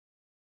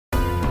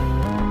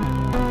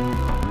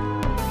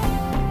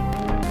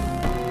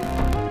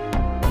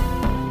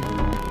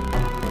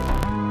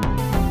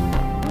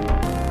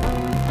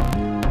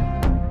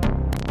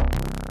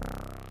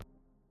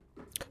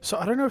So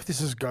I don't know if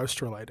this is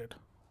ghost related,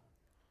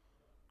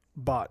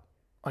 but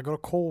I got a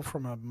call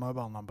from a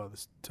mobile number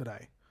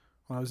today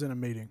when I was in a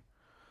meeting.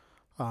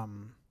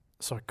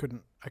 So I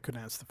couldn't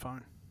answer the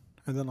phone.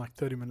 And then like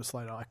 30 minutes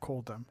later I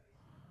called them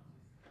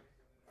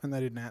and they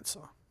didn't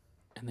answer.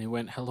 And they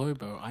went, "Hello,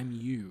 Beau, I'm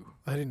you."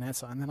 They didn't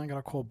answer. And then I got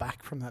a call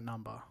back from that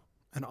number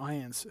and I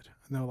answered.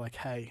 And they were like,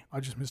 "Hey, I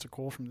just missed a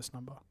call from this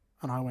number."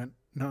 And I went,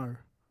 "No,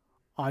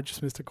 I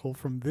just missed a call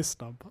from this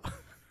number."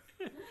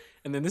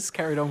 And then this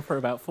carried on for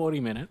about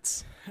 40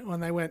 minutes. When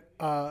they went,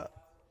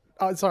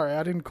 sorry,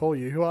 I didn't call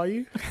you. Who are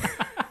you?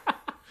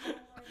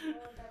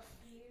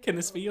 Can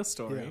this be your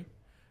story? Yeah.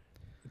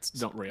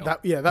 It's not real.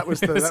 That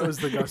was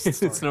the ghost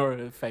story. It's not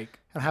a fake.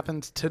 It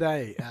happened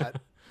today at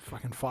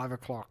fucking 5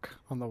 o'clock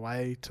on the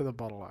way to the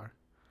Bottle-O.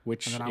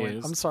 Which And then is... I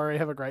went, "I'm sorry,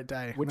 have a great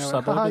day." Which and they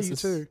suburb went, is you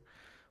this? too.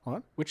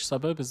 What? Which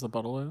suburb is the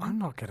Bottle-O? I'm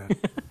not.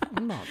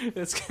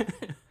 It's,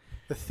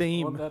 The I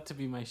theme want that to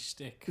be my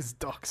shtick. is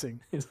doxing.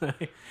 It's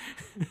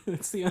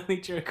the only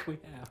joke we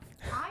have.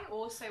 I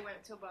also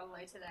went to a Bottle-O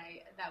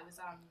today that was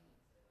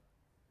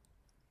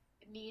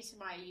near to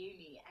my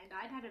uni, and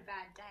I'd had a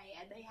bad day,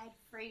 and they had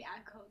free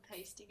alcohol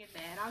tasting in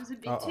there, and I was a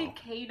bit too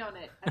keen on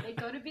it, and they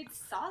got a bit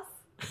sus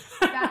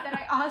about that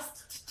I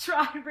asked to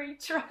try and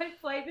retry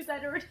flavours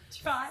I'd already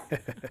tried.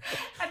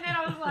 And then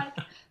I was like,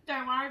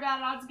 "Don't worry about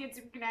it, I'll just get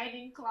some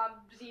Canadian Club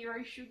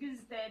Zero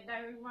Sugars then,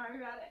 don't worry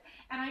about it."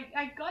 And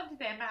I got to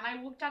them, and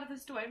I walked out of the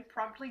store and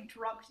promptly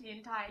dropped the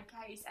entire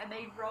case, and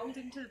they rolled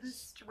into the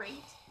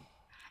street.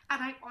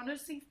 And I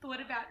honestly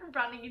thought about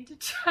running into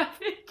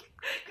traffic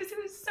because it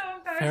was so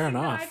embarrassing. Fair that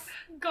enough.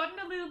 I'd gotten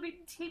a little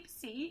bit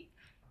tipsy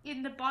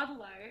in the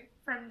Bottle-O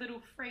from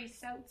little free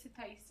seltzer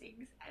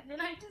tastings, and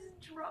then I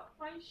just dropped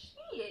my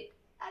shit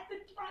at the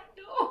front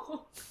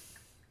door.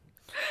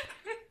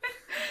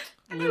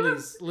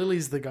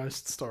 Lily's the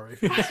ghost story.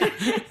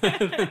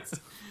 That's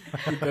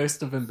the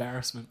ghost of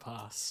embarrassment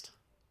past.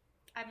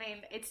 I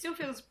mean, it still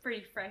feels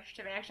pretty fresh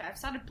to me, actually. I've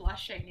started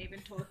blushing even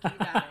talking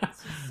about it.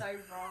 It's just so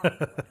wrong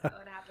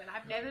what happened.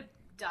 I've never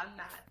done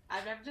that.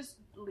 I've never just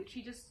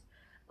literally just,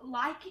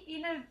 like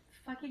in a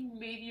fucking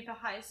movie of a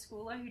high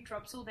schooler who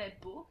drops all their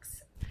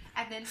books,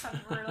 and then some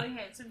really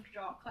handsome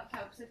jock like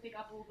helps her pick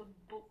up all the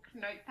book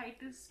note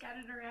papers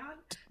scattered around.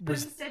 But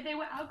instead they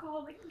were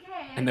alcoholic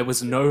cans. And there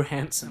was no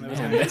handsome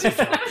man.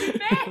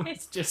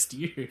 It's just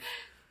you.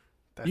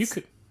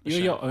 You're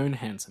your own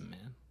handsome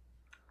man.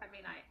 I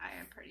mean, I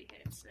am pretty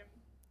handsome,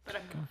 but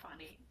I'm not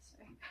funny.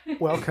 So.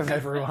 Welcome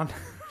everyone.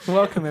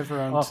 Welcome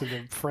everyone to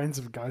the Friends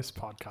of Ghost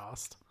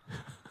podcast.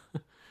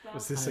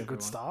 Was this a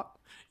good start?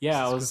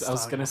 Yeah, I was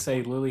going to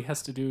say Lily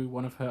has to do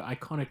one of her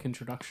iconic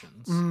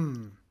introductions.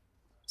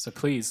 So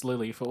please,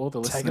 Lily, for all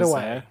the Take listeners it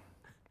away. there,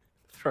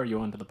 throw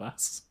you under the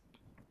bus.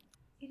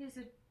 It is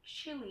a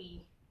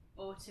chilly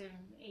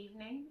autumn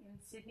evening in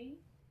Sydney.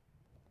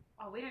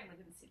 Oh, we don't live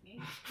in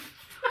Sydney.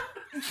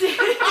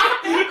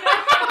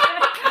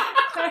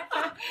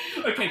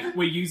 Okay,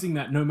 we're using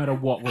that no matter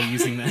what, we're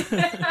using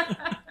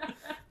that.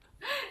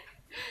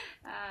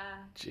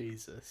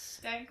 Jesus.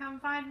 Don't come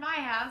find my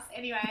house.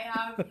 Anyway,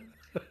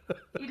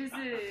 it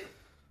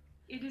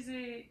is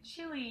a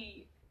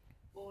chilly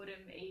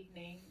autumn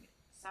evening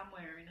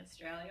somewhere in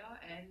Australia,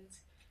 and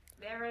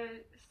there are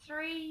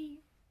 3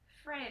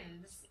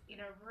 friends in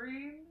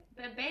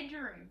a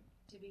bedroom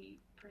to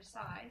be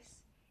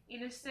precise,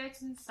 in a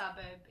certain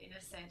suburb in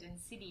a certain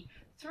city.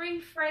 3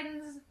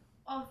 friends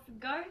of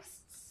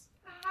ghosts,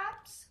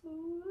 perhaps.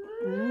 Ooh.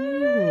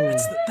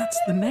 That's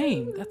the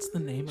name. That's the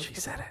name of She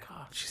the said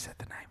podcast. it. She said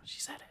the name. She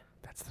said it.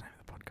 That's the name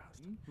of the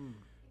podcast.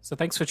 So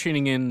thanks for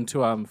tuning in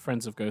to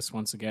Friends of Ghosts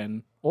once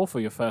again, or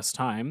for your first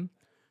time.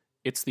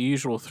 It's the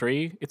usual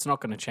 3. It's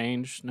not going to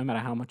change, no matter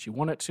how much you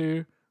want it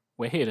to.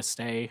 We're here to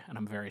stay, and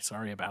I'm very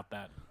sorry about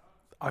that.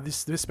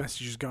 This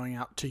message is going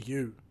out to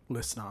you,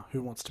 listener,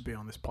 who wants to be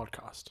on this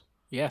podcast.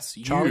 Yes,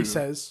 you. Charlie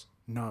says,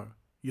 no,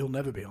 you'll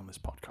never be on this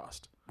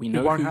podcast. We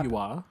know won't who happen. you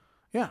are.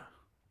 Yeah.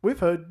 We've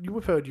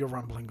heard your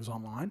rumblings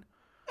online.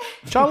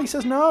 Charlie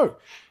says no.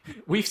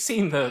 We've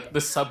seen the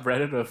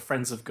subreddit of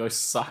Friends of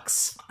Ghosts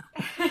sucks.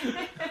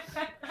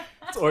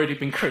 It's already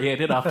been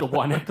created after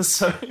 1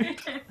 episode.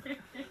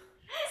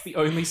 It's the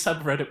only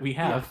subreddit we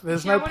have.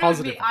 There's You know no what,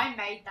 positive. I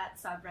made that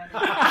subreddit.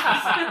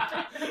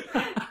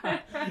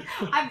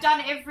 I've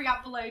done every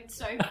upload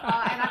so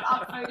far, and I've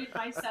upvoted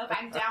myself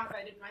and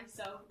downvoted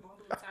myself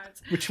multiple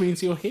times. Which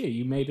means you're here.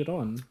 You made it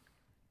on.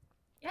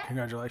 Yeah.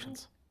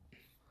 Congratulations.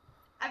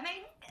 I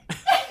mean, is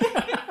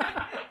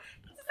that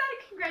a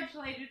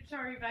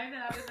congratulatory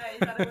moment? Is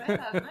that a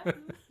word?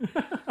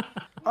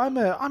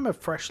 I'm a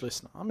fresh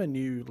listener. I'm a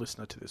new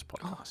listener to this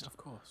podcast. Of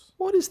course.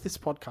 What is this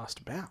podcast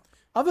about?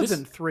 Other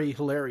than 3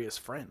 hilarious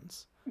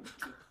friends.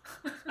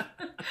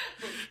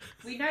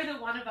 We know that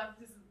one of us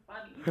isn't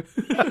funny.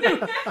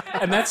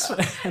 and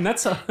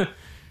that's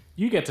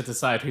you get to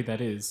decide who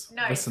that is,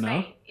 No,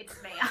 listener. it's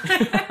me.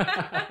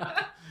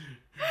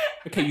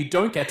 Okay, you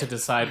don't get to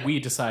decide.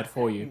 We decide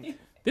for you.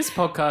 This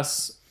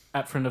podcast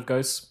at Friend of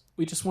Ghosts,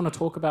 we just want to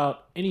talk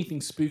about anything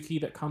spooky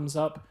that comes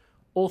up,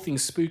 all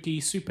things spooky,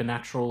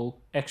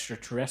 supernatural,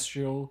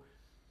 extraterrestrial,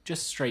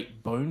 just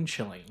straight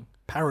bone-chilling.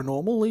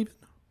 Paranormal, even?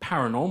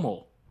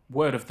 Paranormal.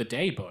 Word of the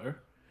day, Beau.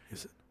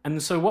 Is it?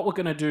 And so what we're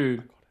going to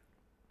do...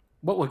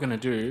 What we're going to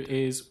do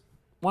is...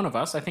 One of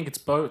us, I think it's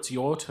Beau, it's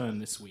your turn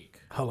this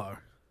week. Hello.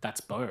 That's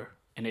Beau.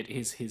 And it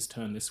is his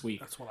turn this week.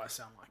 That's what I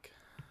sound like.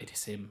 It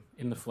is him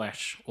in the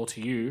flesh, or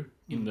to you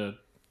in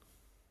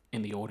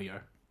the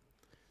audio.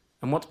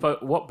 And what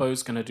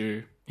Beau's going to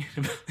do...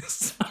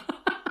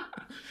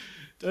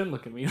 Don't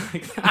look at me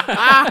like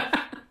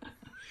that.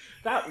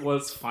 That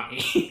was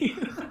funny.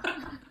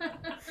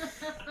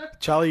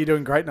 Charlie, you're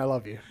doing great and I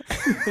love you.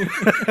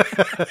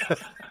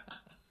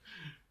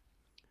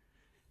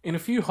 In a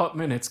few hot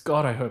minutes,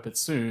 God, I hope it's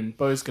soon,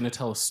 Beau's going to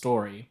tell a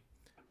story.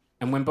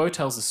 And when Beau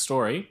tells a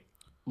story,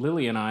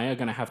 Lily and I are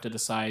going to have to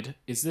decide,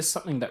 is this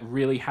something that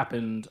really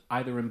happened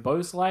either in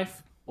Beau's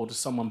life or to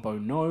someone Beau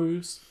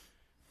knows?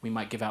 We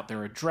might give out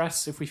their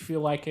address if we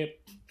feel like it.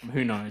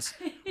 Who knows?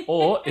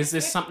 Or is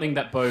this something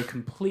that Beau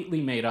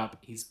completely made up?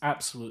 He's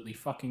absolutely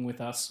fucking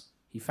with us.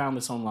 He found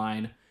this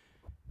online.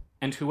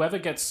 And whoever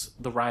gets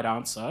the right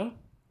answer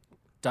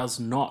does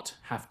not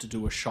have to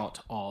do a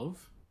shot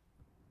of...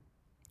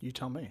 You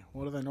tell me.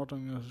 What are they not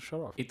doing a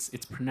shot of? It's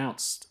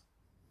pronounced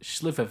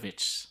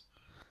Slivovich.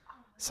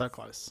 So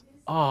close.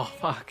 Oh,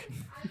 fuck.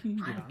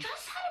 I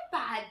just had a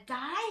bad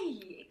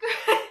day.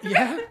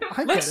 Yeah,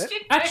 I get it.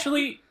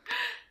 Actually,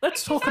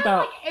 let's talk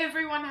about... Like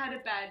everyone had a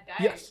bad day.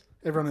 Yes.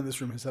 Everyone in this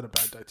room has had a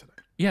bad day today.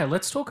 Yeah,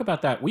 let's talk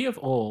about that. We have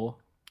all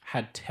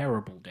had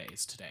terrible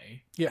days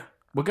today. Yeah.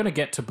 We're going to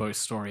get to Beau's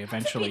story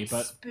eventually, It's a bit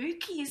but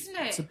spooky, isn't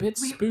it? it's a bit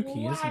spooky,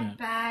 we all isn't had it?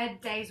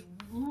 bad days.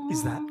 Ooh.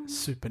 Is that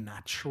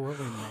supernatural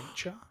in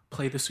nature?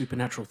 Play the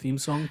supernatural theme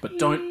song, but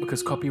don't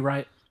because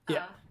copyright.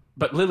 Yeah.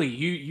 But Lily,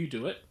 you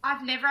do it.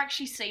 I've never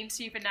actually seen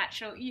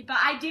Supernatural, but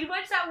I did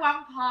watch that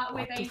one part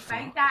where What they the fuck?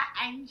 make that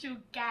angel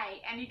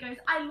gay, and he goes,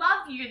 "I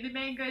love you," and the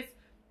man goes,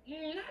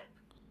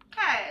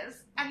 "Cares,"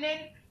 and then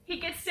he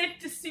gets sent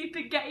to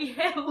super gay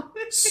hell.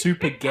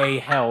 Super gay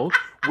hell.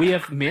 We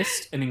have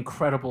missed an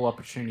incredible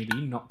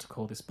opportunity not to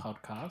call this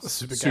podcast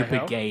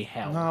Super Gay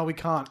Hell. No, we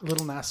can't.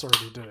 Little Nas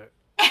already did it.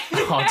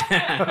 Oh,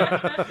 damn.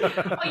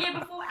 Oh yeah,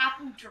 before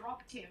Apple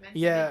dropped him and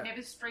Yeah. said they'd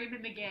never stream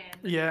him again.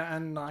 Yeah,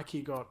 and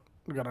Nike got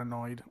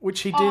annoyed,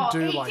 which he did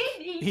do.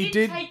 He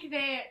did take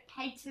their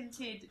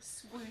patented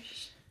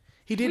swoosh,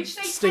 He did which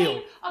they steal.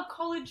 paid a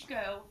college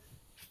girl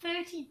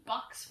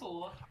 $30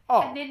 for,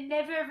 Oh. and then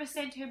never ever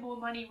sent her more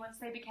money once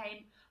they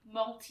became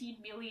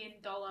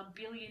multi-million-dollar,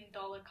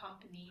 billion-dollar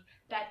company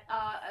that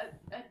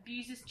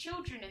abuses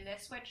children in their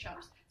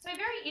sweatshops. So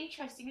very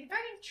interesting and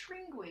very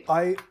intriguing.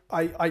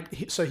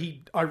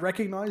 I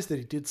recognize that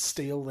he did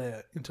steal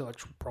their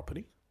intellectual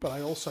property, but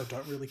I also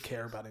don't really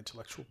care about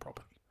intellectual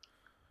property.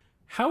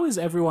 How has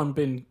everyone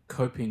been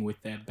coping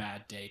with their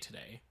bad day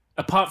today?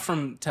 Apart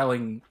from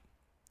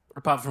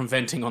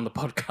venting on the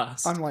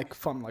podcast. I'm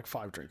like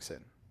 5 drinks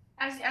in.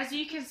 As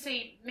you can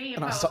see, me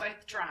and And I Beau saw- are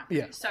both drunk.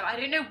 Yeah. So I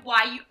don't know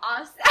why you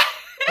asked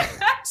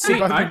that. See,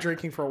 We've both I'm, been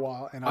drinking for a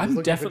while, and I was I'm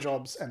looking for defi-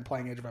 jobs and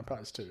playing Age of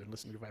Empires 2 and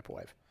listening to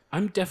Vaporwave.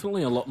 I'm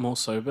definitely a lot more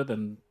sober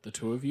than the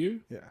two of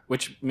you. Yeah.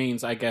 Which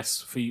means, I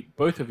guess, for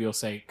both of your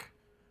sake,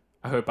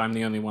 I hope I'm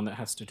the only one that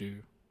has to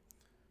do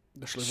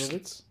The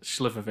Slivovitz.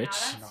 No, Slivovich.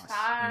 that's Nice.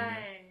 fine.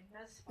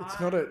 That's fine. It's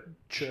not a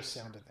ch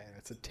sound at the end,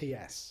 it's a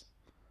TS.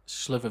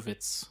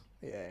 Slivovitz.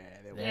 Yeah,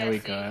 There we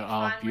see, go. you Oh,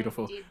 finally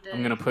beautiful. did the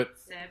I'm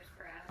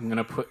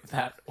gonna put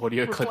that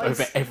audio clip Replace.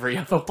 over every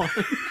other one.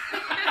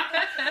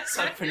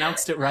 So I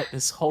pronounced it right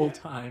this whole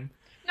time.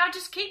 No,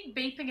 just keep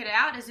beeping it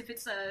out as if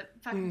it's a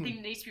fucking thing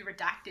that needs to be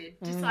redacted.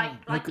 Just like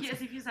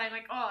as if you're saying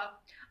like, oh,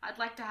 I'd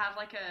like to have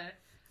like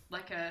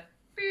a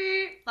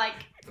beep,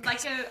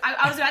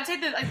 I was about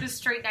to say the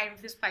street name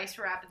of this place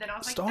we're at, but then I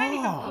was like, don't even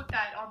Stop. put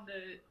that on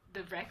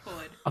the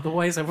record.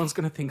 Otherwise, everyone's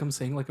gonna think I'm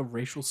saying like a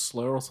racial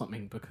slur or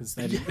something because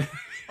then Or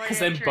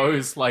because yeah, then true.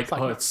 Beau's like,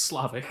 like oh, no. it's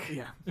Slavic.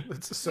 Yeah,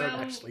 it's a Serb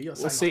Well, actually. You're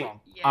Well, saying see, it wrong.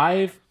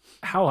 Yeah.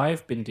 how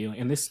I've been dealing,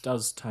 and this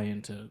does tie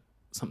into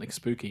something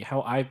spooky.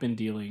 How I've been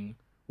dealing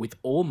with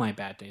all my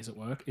bad days at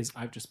work is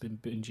I've just been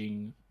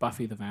binging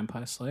Buffy the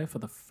Vampire Slayer for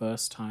the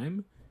first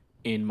time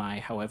in my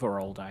however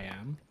old I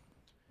am.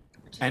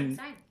 Which is and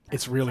insane.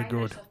 it's really insane.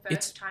 good. It's the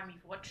first time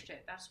you've watched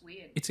it. That's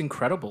weird. It's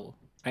incredible.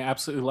 I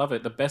absolutely love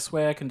it. The best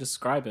way I can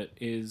describe it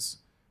is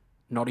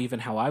not even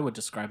how I would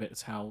describe it.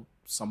 It's how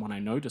someone I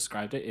know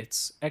described it.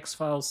 It's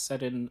X-Files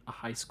set in a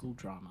high school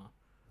drama.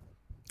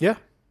 Yeah,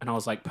 And I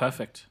was like,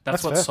 perfect.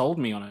 That's what fair. sold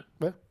me on it.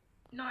 yeah.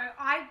 No,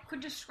 I could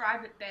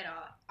describe it better.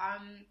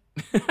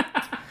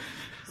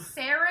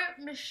 Sarah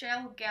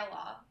Michelle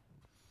Gellar.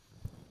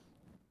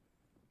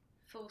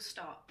 Full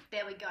stop.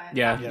 There we go.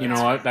 Yeah, Yeah, you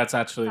know what? That's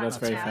very That's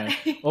fair. out.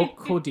 Or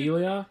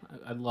Cordelia.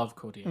 I love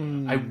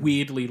Cordelia. I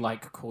weirdly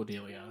like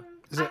Cordelia.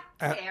 Is it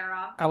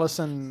Sarah?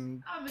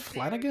 Alison I'm a Sarah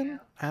Flanagan? girl.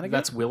 Hannigan?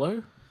 That's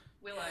Willow.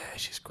 Willow. Yeah,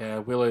 she's great. Yeah,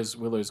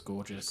 Willow's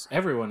gorgeous.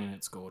 Everyone in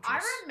it's gorgeous.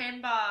 I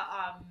remember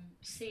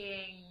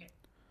seeing.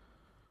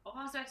 Oh,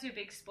 I was about to do a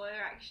big spoiler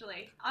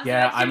actually. I was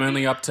Yeah, about to I'm do a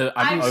only big- up to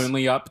I was-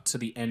 only up to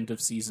the end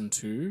of season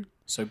 2.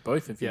 So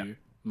both of Yeah. you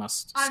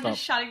must I'm stop.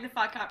 just shutting the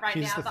fuck up right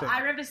Here's now. the But thing. I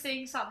remember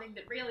seeing something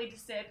that really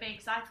disturbed me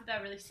because I thought they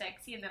were really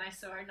sexy, and then I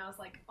saw it and I was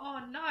like,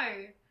 oh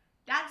no,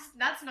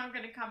 that's not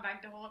going to come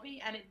back to haunt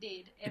me, and it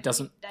did. Every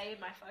doesn't- day of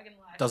my fucking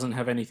life. Doesn't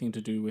have anything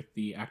to do with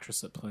the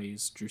actress that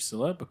plays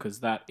Drusilla, because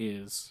that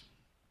is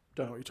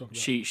Don't know what you're talking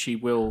about. she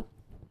will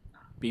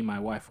be my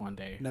wife one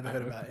day. Never I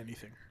heard hope. about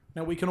anything.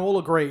 Now, we can all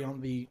agree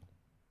on the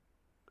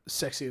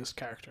sexiest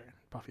character in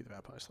Buffy the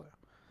Vampire Slayer.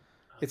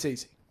 It's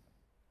easy.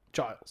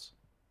 Giles.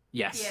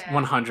 Yes, Yeah.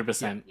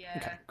 100%. Yeah.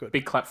 Okay, good.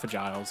 Big clap for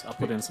Giles. I'll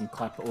put in some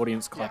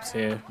audience claps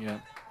here. Yeah.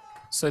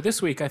 So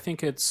this week, I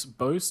think it's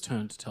Beau's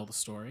turn to tell the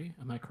story.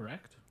 Am I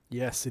correct?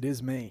 Yes, it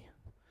is me.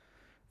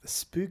 The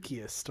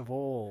spookiest of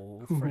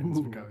all friends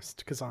of Ghost,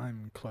 because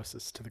I'm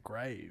closest to the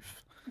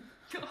grave.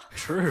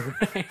 True.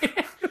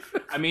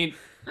 I mean,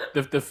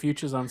 the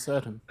future's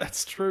uncertain.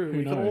 That's true.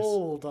 We can knows?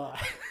 all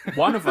die.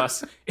 One of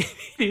us, it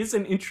is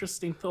an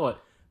interesting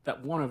thought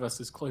that one of us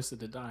is closer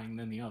to dying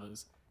than the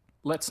others.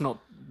 Let's not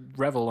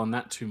revel on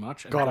that too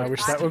much. God, I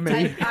wish that were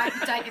me. I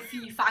could take a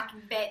few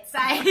fucking bets,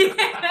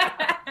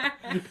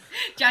 eh?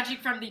 Judging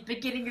from the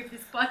beginning of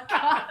this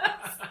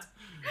podcast.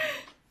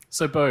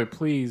 So, Beau,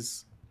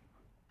 please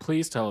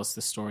tell us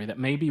this story that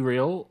may be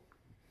real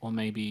or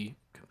may be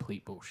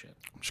complete bullshit.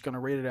 I'm just going to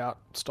read it out.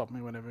 Stop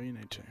me whenever you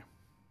need to.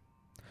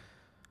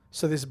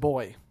 So this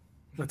boy,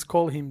 let's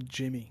call him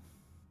Jimmy,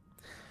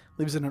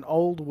 lives in an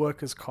old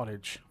worker's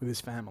cottage with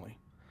his family,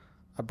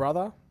 a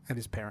brother and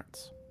his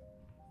parents.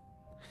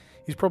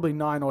 He's probably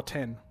 9 or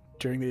 10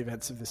 during the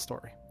events of this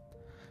story.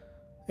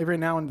 Every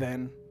now and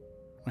then,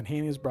 when he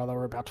and his brother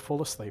are about to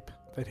fall asleep,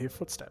 they'd hear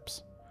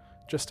footsteps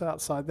just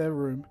outside their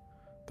room,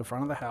 the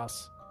front of the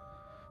house,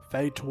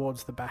 fade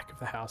towards the back of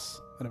the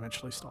house, and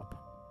eventually stop.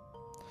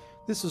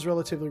 This was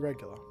relatively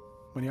regular.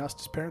 When he asked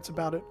his parents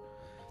about it,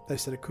 they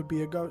said it could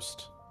be a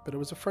ghost, but it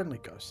was a friendly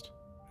ghost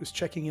who was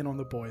checking in on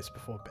the boys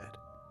before bed.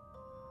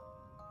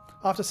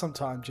 After some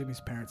time,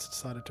 Jimmy's parents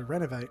decided to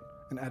renovate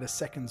and add a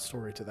second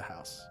story to the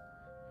house.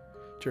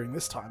 During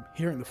this time,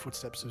 hearing the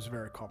footsteps was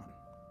very common.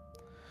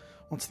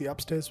 Once the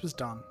upstairs was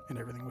done and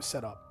everything was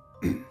set up,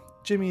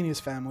 Jimmy and his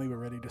family were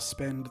ready to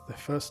spend the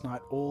first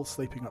night all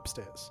sleeping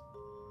upstairs.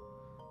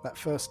 That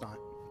first night,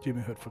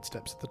 Jimmy heard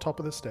footsteps at the top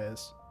of the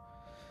stairs.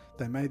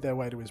 They made their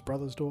way to his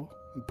brother's door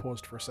and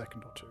paused for a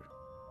second or two.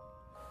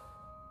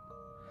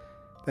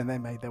 Then they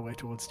made their way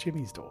towards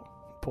Jimmy's door,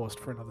 paused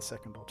for another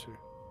second or two.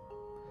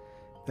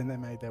 Then they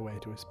made their way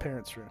to his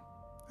parents' room,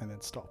 and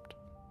then stopped.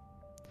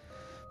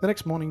 The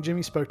next morning,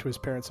 Jimmy spoke to his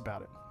parents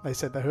about it. They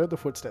said they heard the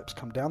footsteps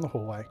come down the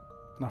hallway,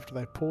 and after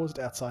they paused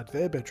outside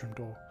their bedroom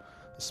door,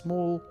 a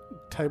small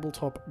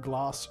tabletop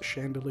glass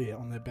chandelier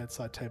on their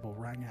bedside table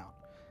rang out,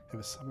 as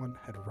if someone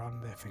had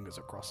run their fingers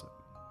across it.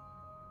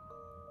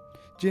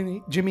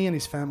 Jimmy and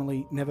his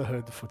family never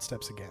heard the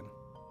footsteps again.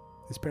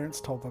 His parents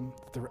told them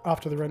that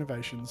after the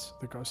renovations,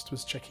 the ghost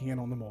was checking in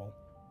on them all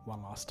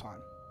one last time.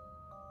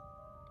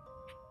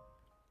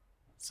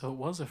 So it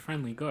was a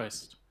friendly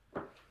ghost.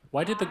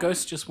 Why did the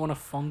ghost just want to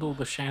fondle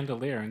the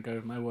chandelier and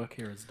go, my work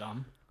here is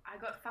done? I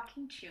got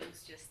fucking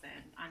chills just then.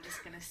 I'm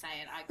just going to say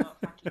it. I got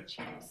fucking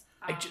chills.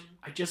 I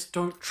just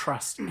don't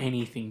trust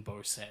anything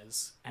Beau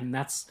says. And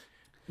that's...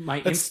 My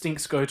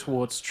instincts go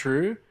towards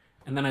true,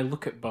 and then I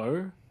look at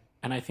Beau,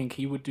 and I think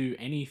he would do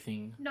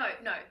anything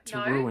to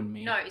ruin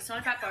me. No, it's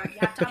not about Beau. You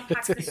have to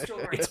unpack the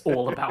story. It's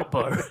all about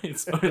Beau.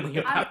 It's only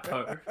about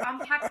Beau.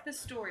 Unpack the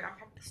story.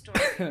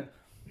 There's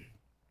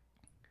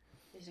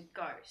a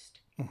ghost.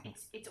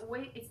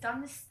 It's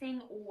done this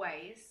thing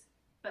always,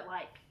 but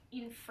like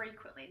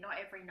infrequently, not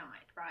every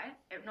night, right?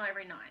 Not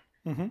every night.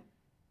 Mm-hmm.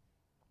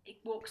 It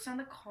walks down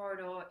the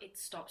corridor, it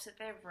stops at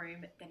their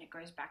room, then it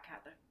goes back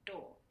out the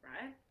door,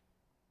 right?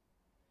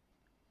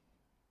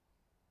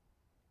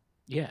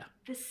 Yeah.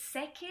 The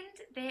second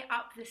they're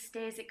up the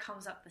stairs, it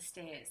comes up the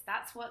stairs.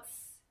 That feels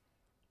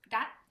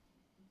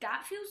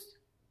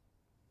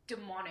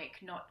demonic,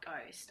 not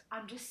ghost.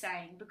 I'm just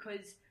saying,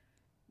 because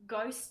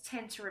ghosts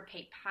tend to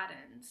repeat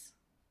patterns.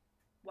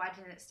 Why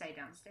didn't it stay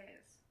downstairs?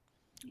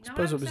 You know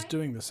Suppose what it I'm was saying?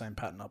 doing the same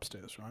pattern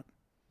upstairs, right?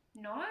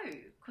 No,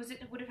 because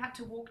it would have had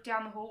to walk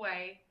down the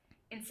hallway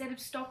instead of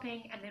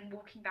stopping and then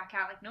walking back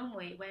out like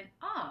normally. It went,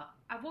 I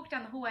walked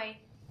down the hallway,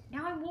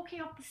 now I'm walking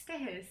up the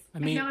stairs,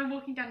 and now I'm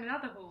walking down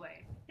another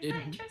hallway. Is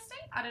that interesting?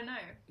 I don't know.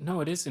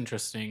 No, it is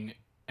interesting.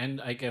 And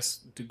I guess,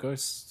 do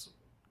ghosts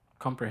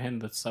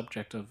comprehend the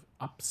subject of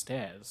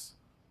upstairs?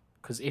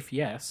 Because if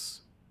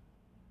yes,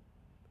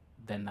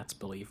 then that's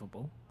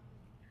believable.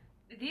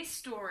 This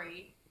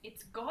story,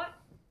 it's got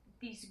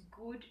these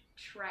good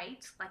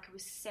traits, like it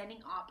was setting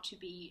up to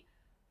be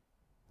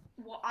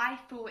what I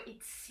thought.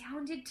 It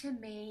sounded to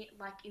me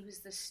like it was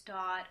the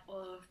start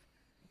of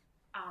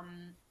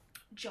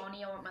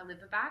Johnny, I Want My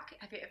Liver Back.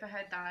 Have you ever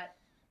heard that?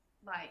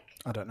 Like,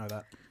 I don't know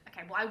that.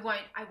 Okay, well,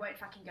 I won't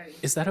fucking go into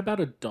Is that about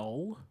a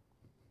doll?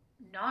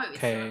 No, it's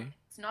Okay. not.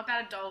 It's not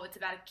about a doll. It's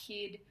about a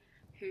kid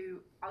who,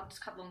 I'll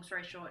just cut the long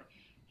story short.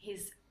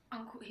 His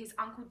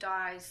uncle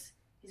dies.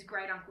 His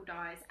great uncle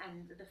dies,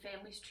 and the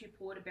family's too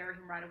poor to bury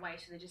him right away,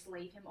 so they just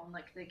leave him on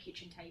like the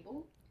kitchen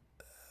table.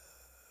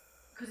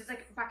 because it's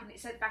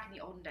like back in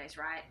the olden days,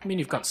 right? I mean,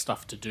 you've got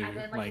stuff to do. And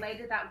then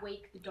later that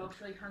week, the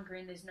dog's really hungry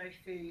and there's no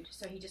food,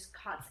 so he just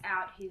cuts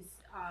out his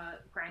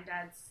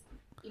granddad's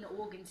inner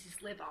organs,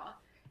 his liver,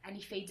 and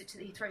he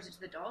throws it to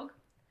the dog.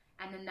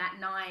 And then that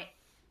night,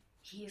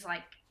 he's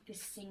like this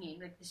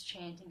singing, like this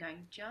chanting,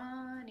 going,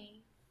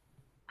 "Johnny,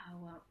 I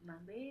want my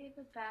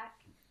liver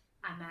back.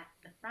 I'm at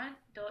the front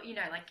door," and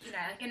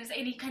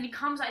he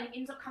comes out and he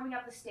ends up coming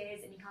up the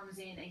stairs and he comes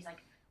in and he's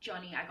like,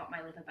 "Johnny, I got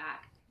my liver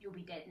back. You'll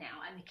be dead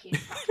now," and the kid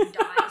fucking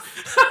dies.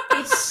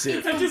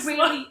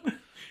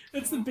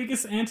 It's the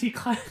biggest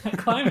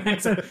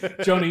anti-climax.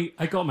 Johnny,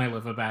 I got my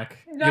liver back.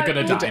 You're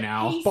gonna die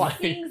now. He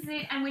sings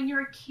it, and when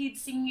you're a kid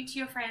singing it to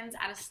your friends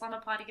at a slumber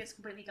party, gets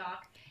completely dark.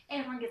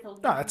 Everyone gets a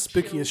little. That's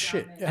spooky as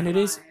shit. And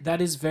that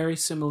is very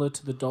similar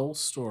to the doll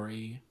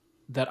story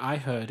that I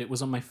heard. It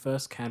was on my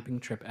first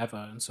camping trip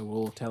ever, and so we're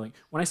all telling.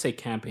 When I say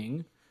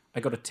camping, I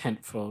got a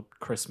tent for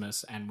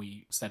Christmas, and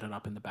we set it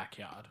up in the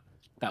backyard.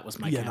 That was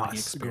my camping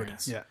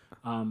experience. Good.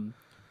 Yeah.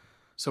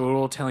 So we're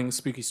all telling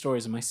spooky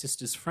stories, and my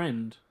sister's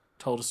friend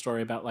told a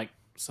story about like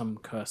some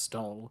cursed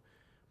doll,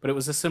 but it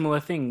was a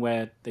similar thing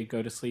where they'd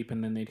go to sleep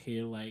and then they'd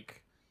hear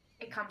like,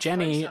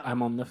 "Jenny, closer.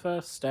 I'm on the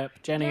first step.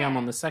 Jenny, I'm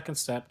on the second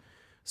step."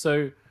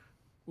 So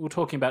we're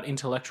talking about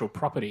intellectual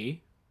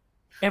property.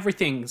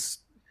 Everything's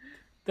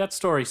that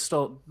story,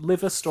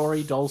 liver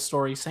story, doll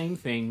story, same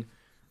thing.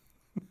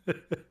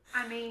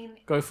 I mean,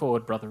 go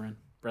forward, brethren.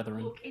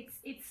 Look,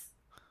 it's.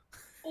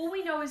 All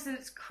we know is that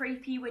it's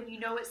creepy when you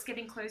know it's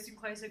getting closer and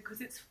closer because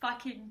it's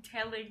fucking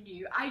telling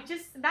you.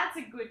 That's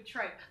a good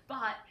trope.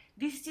 But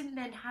this didn't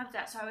then have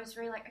that. So I was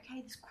very like,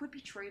 okay, this could be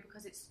true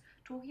because it's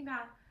talking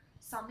about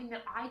something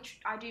that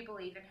I do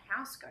believe in,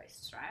 house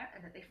ghosts, right?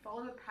 And that they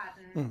follow a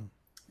pattern,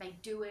 they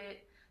do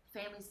it,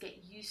 families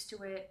get used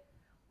to it.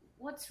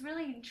 What's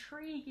really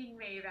intriguing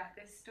me about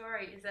this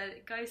story is that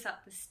it goes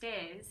up the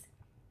stairs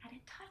and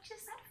it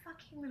touches that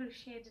fucking little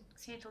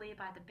chandelier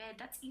by the bed.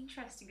 That's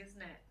interesting,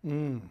 isn't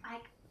it?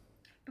 Like,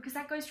 because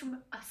that goes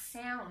from a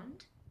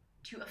sound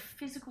to a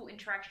physical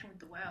interaction with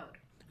the world.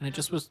 And it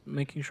just was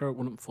making sure it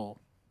wouldn't fall.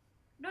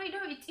 No,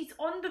 it's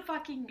on the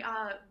fucking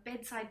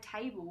bedside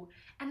table.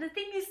 And the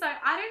thing is, though,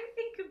 I don't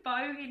think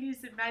Beau in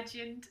his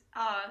imagined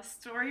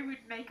story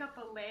would make up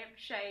a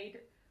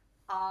lampshade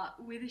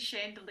with a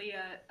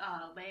chandelier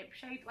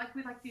lampshade, like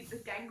with like the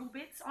dangle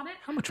bits on it.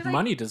 How much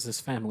money does this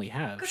family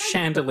have?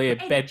 Chandelier,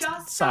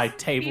 bedside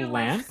table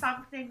lamp. Like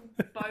something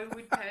Beau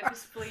would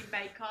purposefully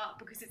make up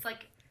because it's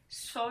like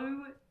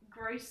so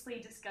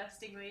grossly,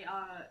 disgustingly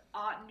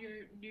art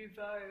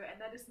nouveau, and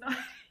that is not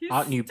his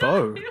Art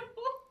nouveau.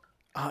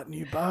 Art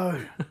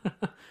nouveau.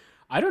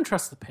 I don't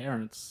trust the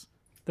parents.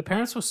 The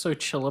parents were so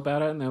chill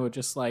about it, and they were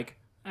just like,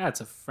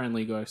 "It's a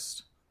friendly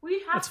ghost."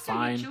 We have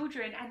to be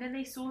children, and then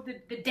they saw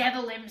the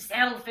devil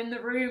himself in the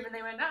room, and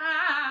they went,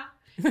 "Ah!"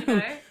 You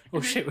know?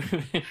 Oh shit!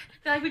 They're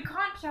like, "We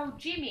can't tell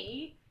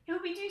Jimmy;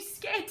 he'll be too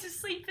scared to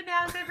sleep for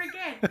hours ever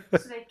again."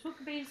 So they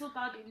took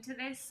Beelzebub into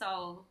their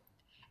soul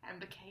and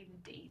became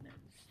demons.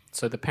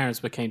 So the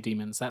parents became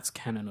demons. That's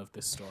canon of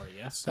this story.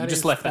 Yes, you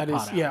just left that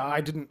part out. Yeah, I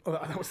didn't.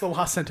 That was the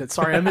last sentence.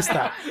 Sorry, I missed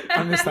that.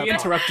 We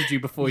interrupted you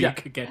before you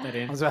could get that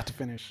in. I was about to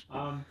finish.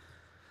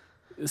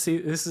 See,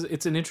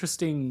 it's an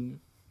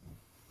interesting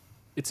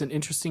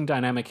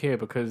dynamic here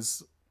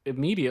because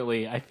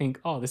immediately I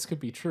think, oh, this could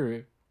be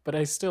true, but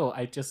I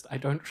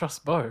don't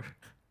trust Beau.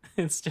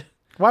 It's just,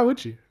 why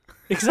would you?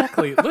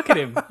 Exactly. Look at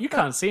him. You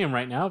can't see him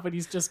right now, but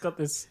he's just got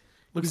this.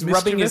 He's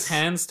rubbing his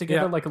hands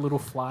together like a little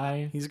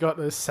fly. He's got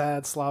those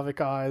sad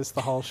Slavic eyes,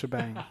 the whole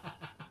shebang.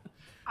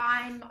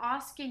 I'm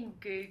asking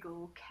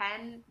Google,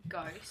 can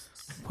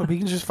ghosts... Well, we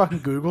can just fucking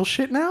Google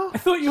shit now? I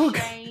thought you were...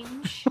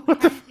 Change...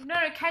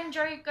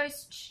 Can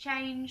ghosts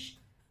change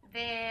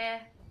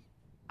their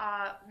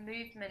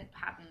movement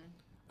pattern?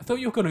 I thought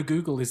you were going to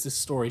Google, is this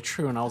story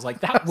true? And I was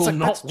like, that will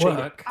not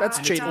work. That's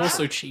cheating. It's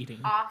also cheating.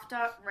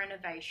 After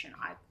renovation.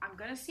 I'm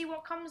going to see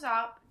what comes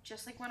up,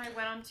 just like when I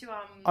went on to...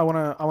 I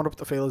want to put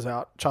the feelers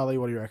out. Charlie,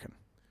 what do you reckon?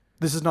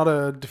 This is not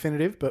a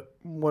definitive, but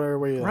where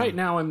are you? Right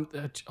now, I'm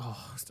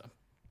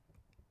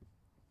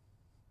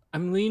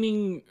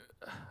leaning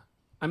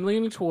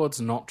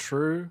towards not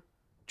true,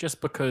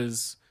 just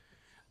because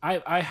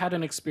I had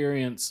an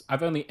experience.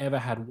 I've only ever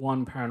had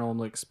one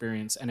paranormal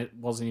experience, and it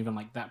wasn't even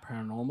like that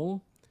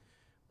paranormal.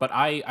 But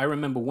I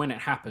remember when it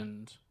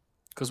happened,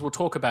 because we'll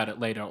talk about it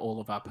later, all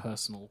of our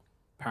personal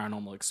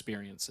paranormal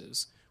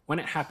experiences. When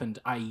it happened,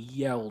 I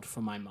yelled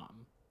for my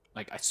mum.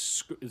 Like,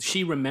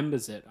 she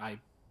remembers it. I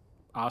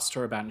asked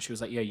her about it, and she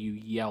was like, yeah, you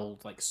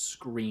yelled, like,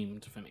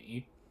 screamed for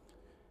me.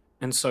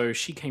 And so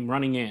she came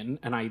running in,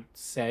 and I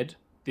said,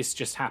 this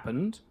just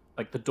happened.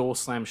 Like, the door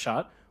slammed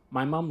shut.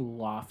 My mum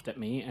laughed at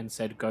me and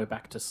said, go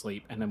back to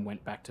sleep, and then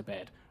went back to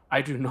bed.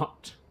 I do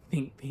not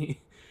think the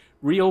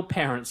real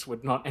parents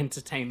would not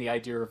entertain the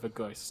idea of a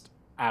ghost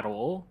at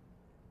all.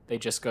 They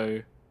just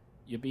go,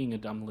 you're being a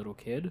dumb little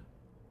kid.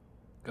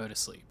 Go to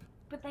sleep.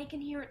 But they can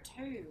hear it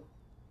too.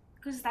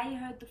 Because they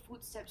heard the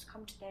footsteps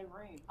come to their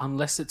room.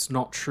 Unless it's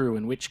not true,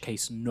 in which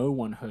case no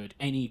one heard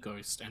any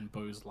ghost and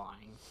Beau's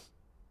lying.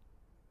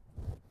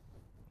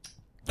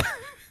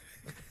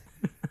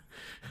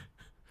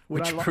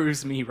 which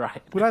proves me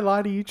right. Would I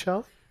lie to you,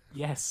 Charlie?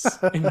 Yes,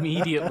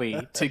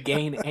 immediately. To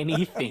gain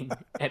anything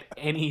at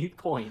any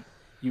point,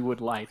 you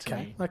would lie to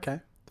me. Okay.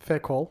 Fair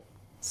call.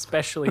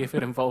 Especially if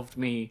it involved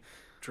me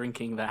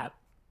drinking that.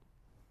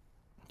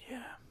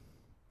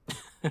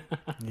 Yeah.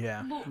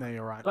 Yeah. Look, No,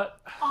 you're right. But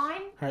All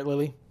right,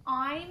 Lily.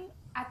 I'm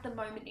at the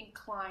moment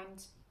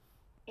inclined,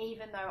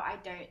 even though I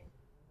don't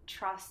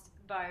trust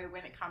Beau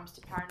when it comes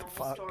to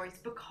paranormal stories,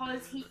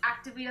 because he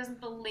actively doesn't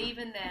believe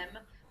in them.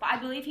 But I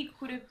believe he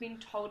could have been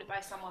told it by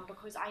someone,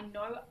 because I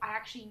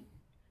actually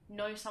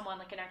know someone,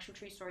 like an actual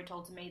true story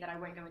told to me that I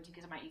won't go into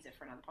because I might use it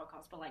for another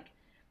podcast, but like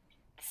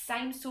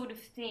same sort of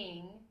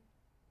thing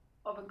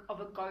of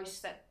a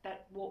ghost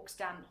that walks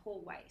down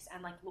hallways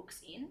and like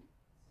looks in.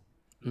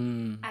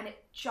 And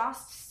it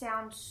just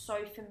sounds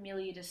so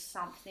familiar to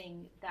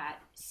something that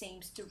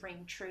seems to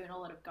ring true in a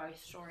lot of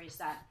ghost stories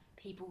that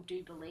people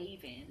do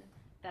believe in,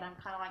 that I'm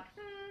kind of like,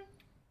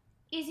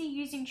 is he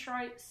using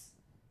tropes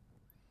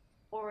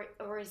or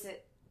is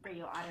it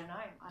real? I don't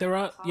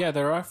know.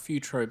 There are a few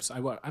tropes.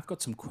 I've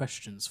got some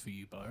questions for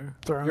you, Beau.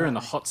 You're in the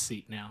hot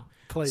seat now.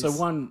 Please. So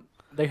one,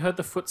 they heard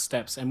the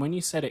footsteps, and when you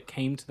said it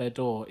came to their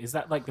door, is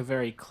that like the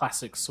very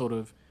classic sort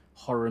of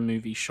horror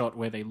movie shot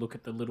where they look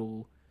at the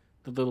little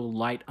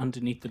light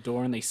underneath the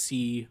door and they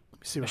see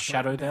a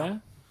shadow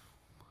there?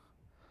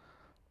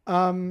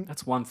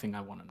 That's one thing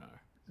I want to know.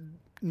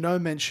 No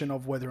mention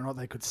of whether or not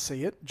they could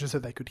see it, just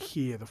that they could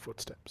hear the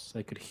footsteps. So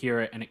they could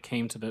hear it and it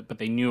came to but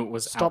they knew it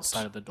was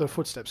outside of the door. The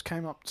footsteps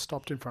came up,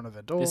 stopped in front of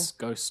their door. This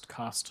ghost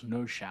cast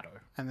no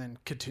shadow. And then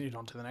continued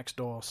on to the next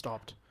door,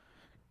 stopped,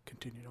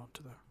 continued on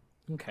to the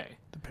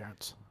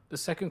parents. The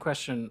second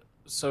question,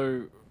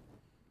 so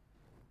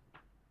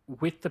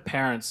with the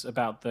parents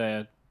about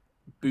their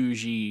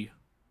bougie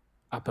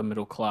upper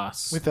middle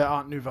class. With their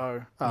Art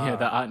Nouveau the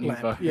Art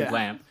Nouveau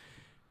lamp.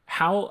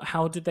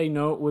 How did they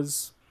know it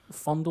was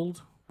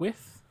fondled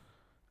with?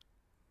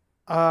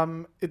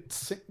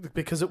 It's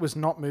because it was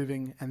not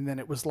moving, and then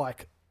it was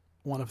like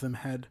one of them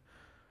had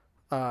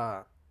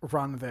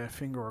run their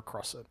finger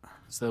across it.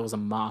 So there was a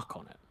mark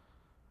on it.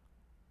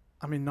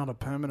 I mean, not a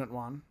permanent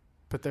one,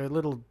 but they're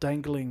little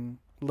dangling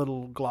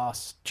little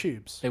glass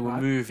tubes. They were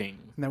moving.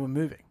 And they were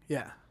moving,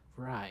 yeah.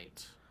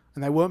 Right.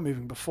 And they weren't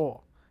moving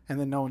before, and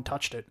then no one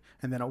touched it,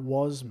 and then it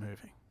was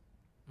moving.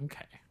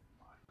 Okay.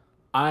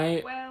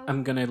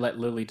 I'm going to let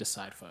Lily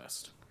decide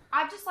first.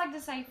 I'd just like to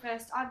say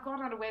first, I've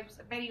gone on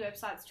many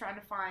websites trying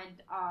to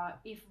find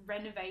if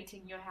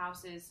renovating your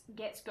houses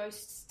gets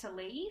ghosts to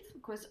leave,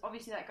 because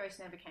obviously that ghost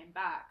never came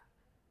back,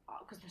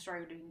 because the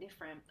story would have been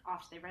different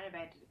after they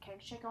renovated it. Came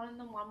to check on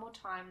them one more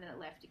time, then it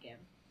left again.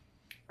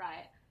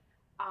 Right.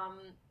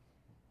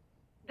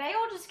 They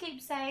all just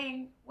keep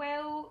saying,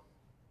 well,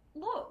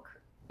 look,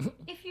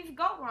 if you've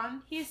got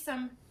one, here's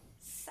some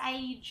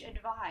sage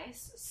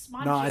advice.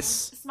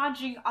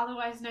 Smudging,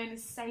 otherwise known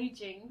as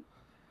saging,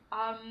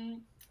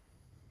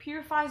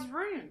 purifies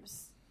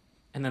rooms.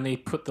 And then they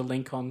put the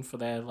link on for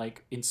their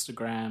like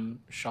Instagram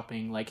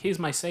shopping. Like, here's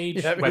my sage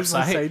website. Here's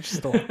my sage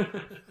store.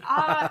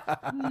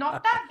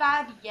 Not that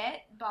bad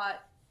yet,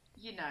 but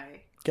you know,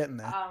 getting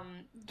there.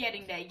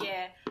 Getting there.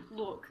 Yeah.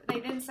 Look, they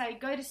then say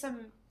go to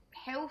some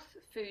health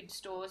food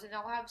stores and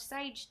they'll have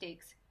sage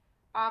sticks.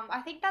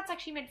 I think that's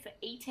actually meant for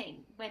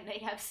eating when they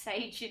have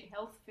sage in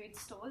health food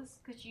stores,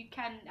 because you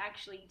can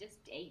actually just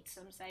eat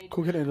some sage.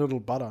 Cook it in a little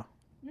butter.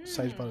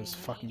 Sage butter is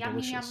fucking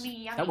delicious.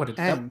 Yummy. That would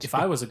if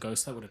I was a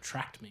ghost, that would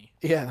attract me.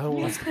 Yeah,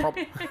 that's the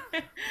problem.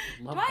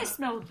 Do I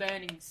smell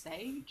burning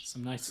sage?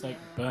 Some nice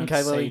burnt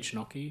sage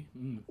gnocchi.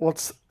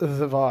 What's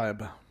the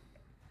vibe?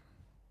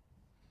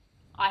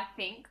 I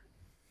think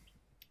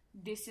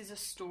this is a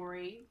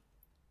story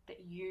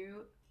that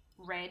you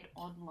read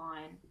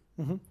online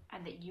and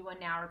that you are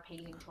now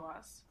repeating to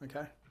us.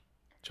 Okay.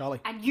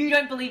 Charlie. And you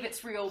don't believe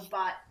it's real,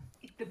 but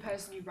the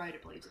person who wrote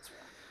it believes it's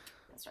real.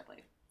 That's what I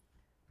believe.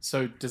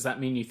 So does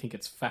that mean you think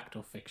it's fact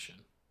or fiction?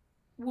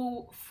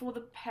 Well, for the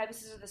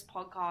purposes of this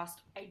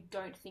podcast, I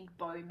don't think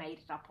Beau made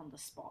it up on the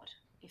spot,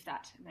 if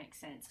that makes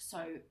sense.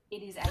 So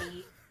it is a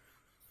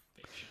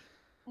fiction.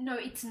 No,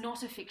 it's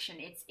not a fiction.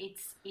 It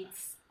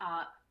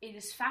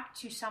is fact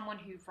to someone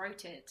who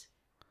wrote it,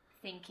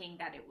 thinking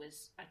that it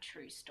was a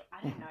true story.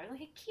 I don't know,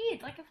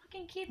 like a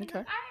fucking kid. Okay.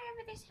 Like, I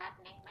remember this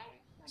happening.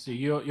 So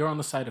you're on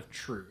the side of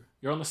true.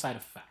 You're on the side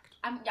of fact.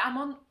 I'm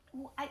on.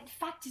 Well,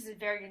 fact is a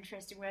very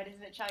interesting word,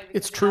 isn't it, Charlie?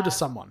 It's true to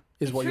someone,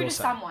 is what you're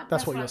saying. Someone.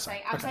 That's what you're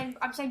saying.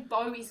 I'm saying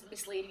Beau is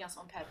misleading us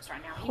on purpose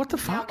right now. What the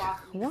fuck?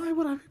 Why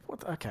would I?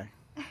 Okay.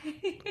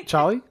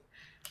 Charlie?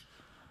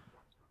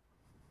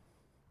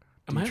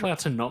 Am I allowed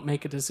to not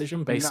make a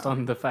decision based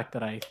on the fact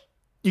that I...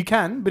 You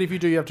can, but if you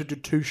do, you have to do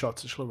 2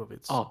 shots of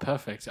Schlubovitz. Oh,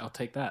 perfect. I'll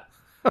take that.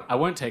 I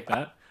won't take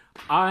that.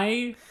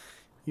 You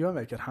won't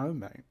make it home,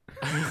 mate.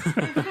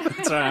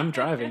 Sorry, I'm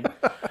driving.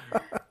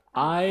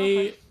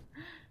 I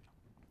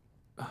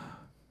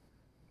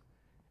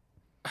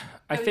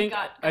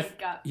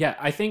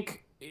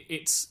think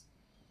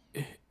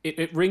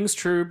it rings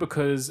true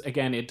because,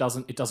 again, it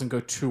doesn't go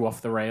too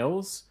off the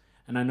rails.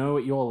 And I know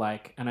what you're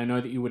like, and I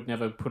know that you would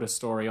never put a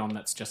story on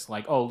that's just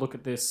like, oh, look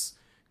at this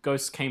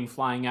ghosts came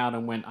flying out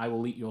and went, "I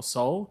will eat your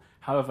soul."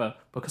 However,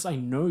 because I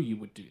know you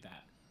would do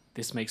that,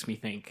 this makes me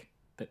think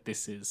that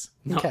this is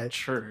not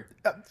true.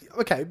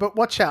 Okay, but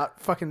watch out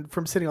fucking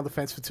from sitting on the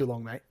fence for too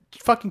long, mate.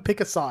 Fucking pick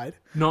a side.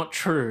 Not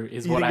true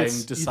is what I'm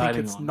deciding you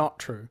think it's on. not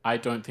true. I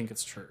don't think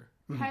it's true.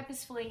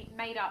 Purposefully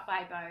made up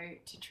by Beau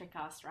to trick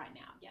us right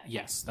now. Yeah.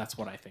 Yes, that's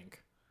what I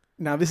think.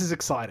 Now, this is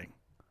exciting.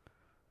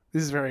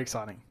 This is very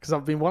exciting because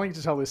I've been wanting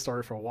to tell this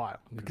story for a while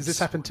because this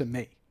happened to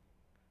me.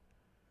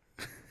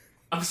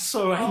 I'm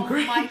so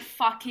angry. Oh my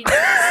fucking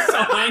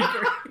so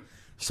angry.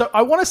 So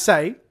I want to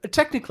say,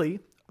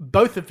 technically,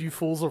 both of you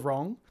fools are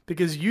wrong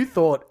because you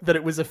thought that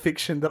it was a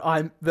fiction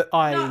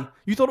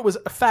you thought it was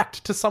a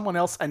fact to someone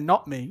else and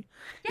not me.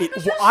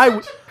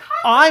 Yeah,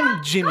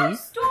 I'm Jimmy.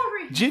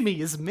 Jimmy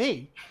is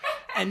me.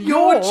 And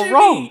You're you're Jimmy.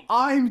 wrong.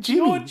 I'm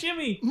Jimmy. You're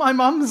Jimmy. My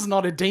mum's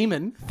not a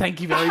demon.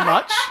 Thank you very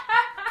much.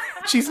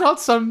 She's not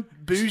some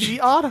bougie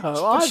art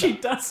hoe either. She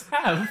does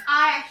have.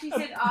 I actually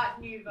said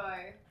Art Nouveau.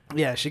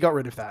 Yeah, she got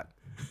rid of that.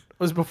 It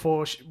was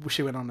before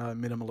she went on a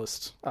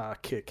minimalist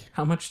kick.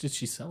 How much did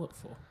she sell it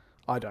for?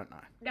 I don't know.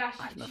 No,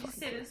 she just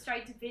sent it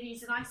straight to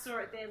Biddy's, and I saw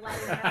it there later.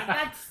 And I was like,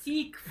 that's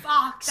sick.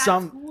 Fuck.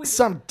 That's good.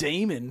 Some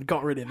demon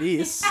got rid of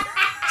this.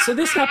 So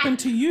this happened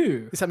to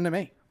you. This happened to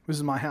me. This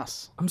is my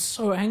house. I'm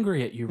so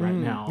angry at you right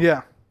now.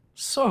 Yeah.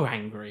 So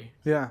angry.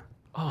 Yeah.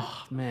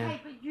 Oh, man.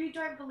 Hey, but you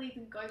don't believe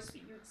in ghosts,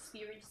 but you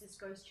experience this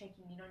ghost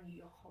checking in on you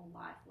your whole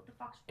life. What the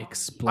fuck's wrong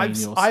Explain with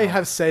you? yourself. I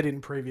have said in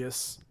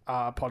previous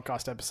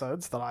podcast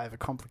episodes that I have a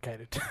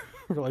complicated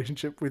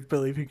relationship with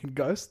believing in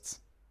ghosts.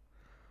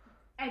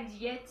 And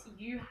yet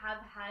you have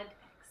had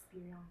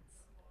experience.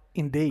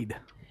 Indeed.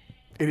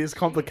 It is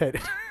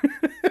complicated.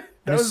 That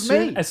as was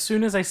soon, me. As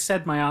soon as I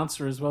said my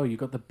answer as well, you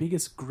got the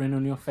biggest grin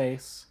on your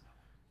face.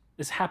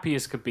 As happy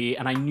as could be,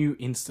 and I knew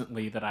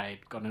instantly that I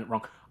had gotten it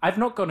wrong. I've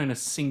not gotten a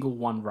single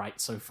one right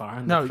so far.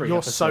 In the 3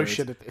 you're so episodes.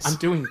 shit at this. I'm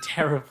doing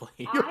terribly.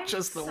 You're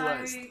just the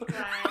worst. I'm so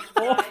glad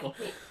that I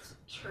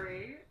picked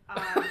true.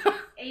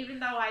 Even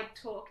though I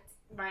talked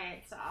my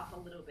answer up a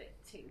little bit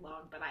too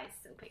long, but I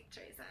still picked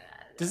true. So,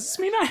 Does this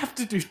mean I have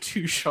to do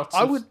 2 shots?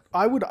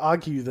 I would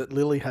argue that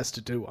Lily has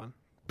to do one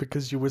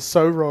because you were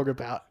so wrong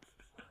about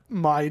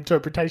my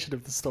interpretation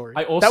of the story.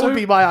 That would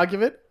be my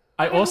argument.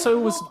 I also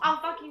was. I'll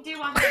fucking do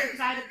one because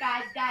I had a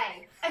bad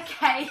day.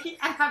 Okay,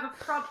 and have a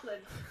problem.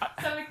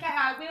 So okay,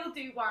 I will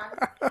do one.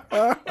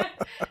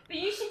 But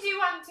you should do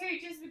one too,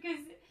 just because.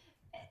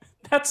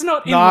 That's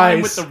not in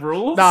line with the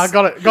rules. Nah,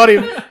 got him. Just because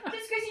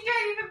you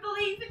don't even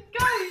believe in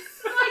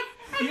ghosts.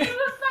 Like, and you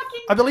were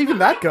fucking. I believe in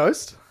that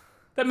ghost.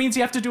 That means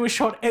you have to do a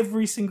shot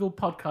every single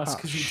podcast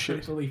because you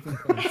don't believe in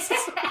ghosts.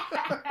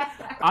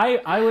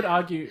 I would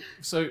argue,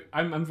 so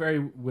I'm very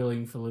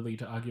willing for Lily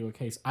to argue a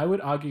case. I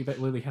would argue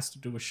that Lily has to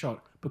do a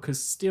shot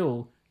because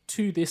still,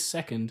 to this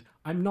second,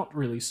 I'm not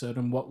really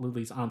certain what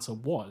Lily's answer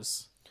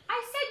was.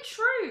 I said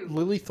true.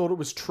 Lily thought it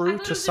was true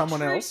to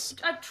someone else.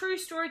 A true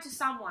story to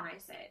someone, I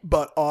said.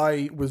 But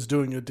I was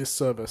doing a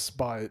disservice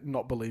by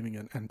not believing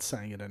it and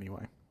saying it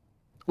anyway.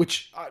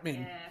 Which, I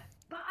mean... Yeah.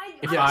 But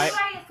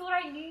I thought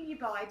I knew you,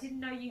 Beau. I didn't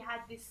know you had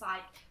this,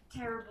 like,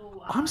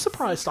 terrible... I'm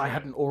surprised secret. I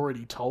hadn't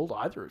already told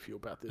either of you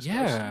about this.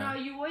 Yeah. No,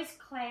 you always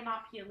clam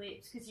up your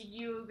lips because you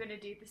knew we were going to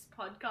do this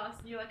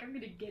podcast. And you're like, I'm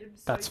going to get him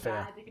so That's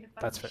bad. fair. They're gonna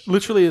That's fair. fucking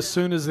Literally, shoot as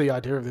them. soon as the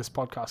idea of this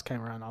podcast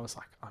came around, I was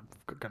like, I'm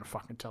going to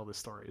fucking tell this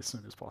story as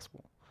soon as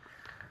possible.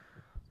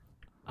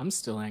 I'm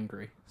still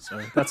angry,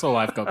 so that's all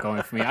I've got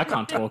going for me. I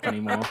can't talk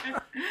anymore.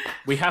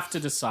 We have to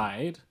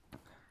decide.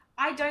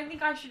 I don't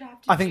think I should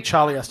have to I think do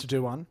Charlie one. has to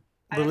do one.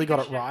 I don't Lily think I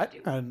got it should have right, to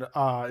do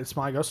one. and it's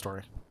my ghost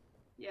story.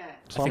 Yeah.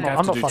 So I think I'm I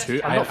not have to do fucking-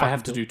 2. I'm I not have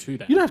fucking to do 2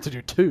 then. You don't have to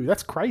do 2.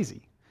 That's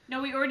crazy.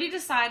 No, we already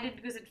decided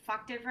because it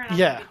fucked everyone up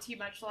Yeah. a bit too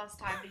much last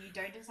time that you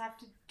don't just have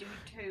to do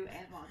 2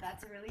 ever.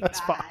 That's really That's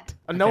bad. fucked.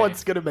 And no Okay.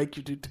 one's going to make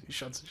you do 2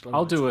 shots.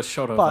 I'll do a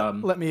shot of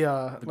But let me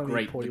the let me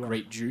great pour you one.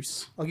 great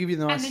juice. I'll give you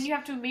the nice And then you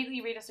have to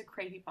immediately read us a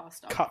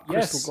creepypasta. cut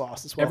Yes. crystal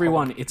glass as well.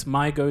 Everyone, it's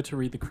my go to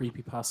read the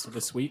creepypasta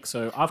this week.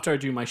 So after I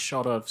do my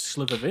shot of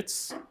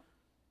Slivovitz,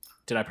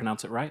 did I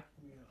pronounce it right?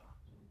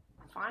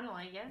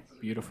 Finally, yes.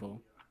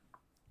 Beautiful.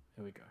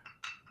 There we go.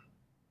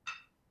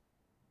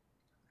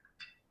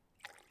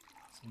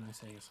 Some nice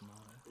ASMR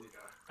there.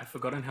 I've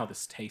forgotten how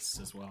this tastes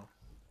as well.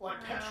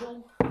 Like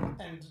petrol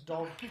and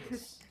dog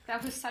piss.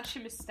 That was such a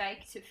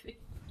mistake to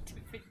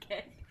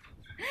forget.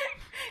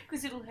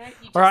 Because it'll hurt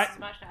you just All right. as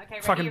much now. Okay,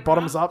 ready, Fucking everyone?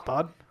 bottoms up,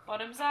 bud.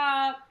 Bottoms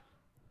up.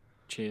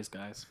 Cheers,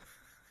 guys.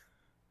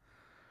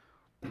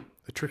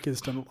 The trick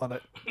is to not let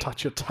it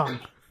touch your tongue.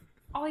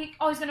 Oh, he's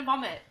going to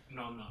vomit.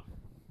 No, I'm not.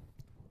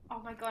 Oh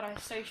my god, I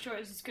was so sure it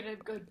was just going to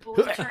go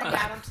bultering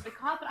out onto the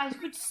carpet. I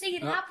could see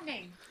it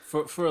happening.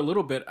 For a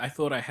little bit, I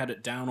thought I had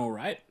it down all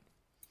right.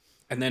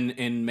 And then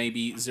in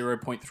maybe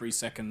 0.3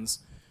 seconds,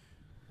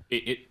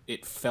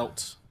 it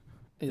felt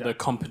the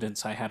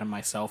competence I had in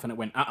myself. And it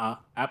went,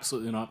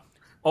 absolutely not.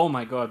 Oh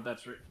my god,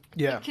 that's...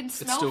 Yeah. It can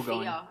smell still fear.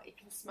 going. It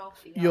can smell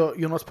fear.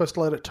 You're not supposed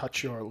to let it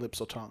touch your lips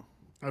or tongue.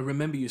 I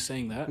remember you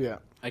saying that. Yeah.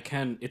 I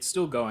can... It's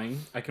still going.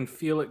 I can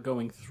feel it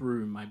going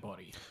through my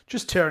body.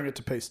 Just tearing it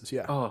to pieces,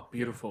 yeah. Oh,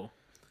 beautiful.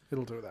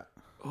 It'll do that.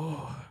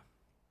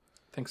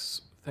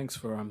 Thanks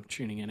for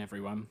tuning in,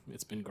 everyone.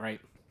 It's been great.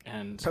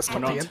 And That's we're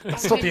not the end.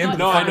 That's not the end of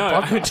the No, I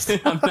fucking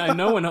know. podcast. I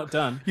know we're not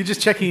done. You're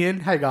just checking in.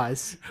 Hey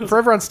guys, for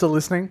everyone still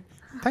listening,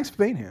 thanks for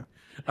being here.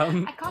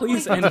 Please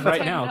believe end you right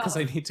turned now it because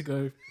off. I need to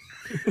go.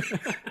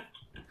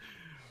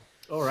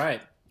 All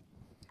right.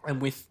 And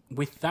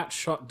with that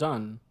shot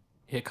done,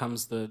 here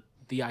comes the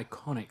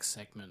iconic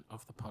segment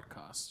of the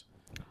podcast.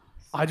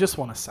 I just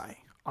want to say,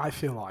 I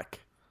feel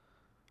like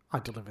I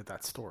delivered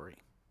that story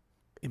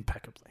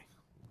impeccably.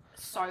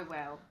 So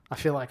well. I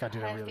feel like I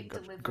did a really Perfect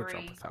good delivery.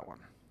 job with that one.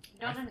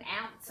 Not an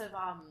ounce of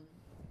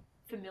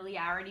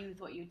familiarity with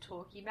what you're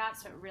talking about,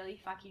 so it really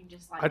fucking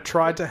just like... I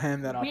tried to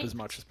ham that up as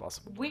much as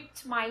possible.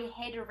 Whipped my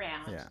head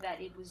around Yeah. that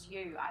it was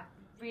you.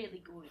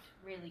 Really good.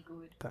 Really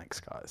good. Thanks,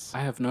 guys. I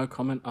have no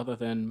comment other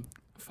than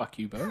fuck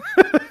you, Beau.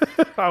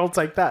 I will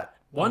take that.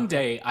 One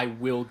day I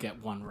will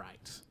get one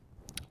right.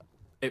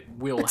 It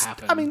will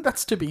happen. I mean,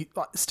 that's to be...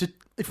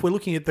 if we're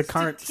looking at the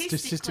current...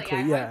 Statistically,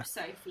 I yeah. hope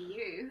so for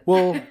you.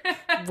 Well,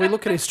 we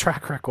look at his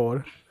track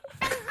record.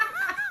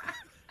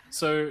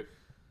 So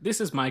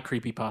this is my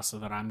creepypasta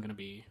that I'm going to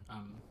be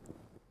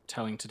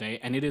telling today,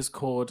 and it is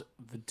called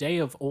The Day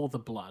of All the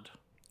Blood.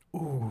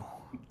 Ooh.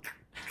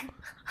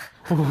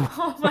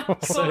 Oh my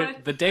god. So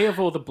The Day of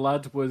All the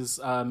Blood was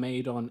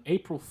made on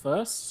April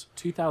 1st,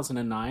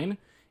 2009.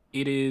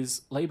 It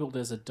is labeled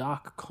as a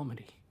dark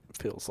comedy.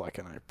 Feels like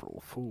an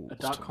April Fool's. A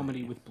dark to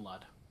comedy me. with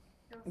blood.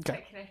 You'll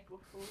take an April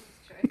Fool's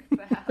joke,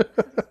 perhaps.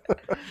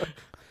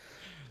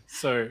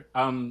 So,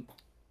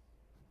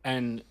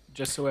 and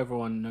just so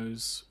everyone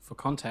knows for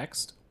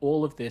context,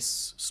 all of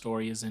this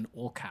story is in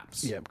all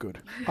caps. Yeah, good.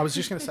 I was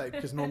just going to say,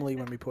 because normally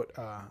when we put...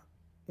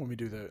 when we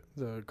do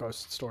the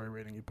ghost story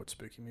reading, you put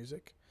spooky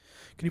music.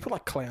 Can you put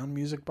like clown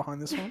music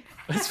behind this one?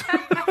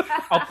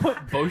 I'll put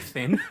both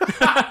in.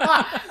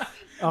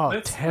 Oh,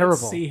 Let's terrible.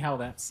 see how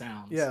that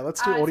sounds. Yeah,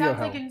 let's do It audio sounds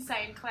hell. like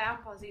Insane Clown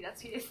Posse.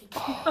 That's what you're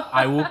thinking.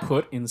 I will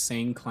put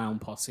Insane Clown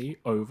Posse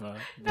over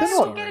No, this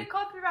we'll story. get a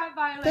copyright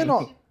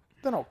violation.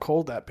 They're not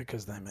called that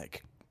because they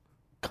make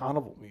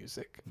carnival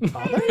music,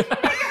 are they?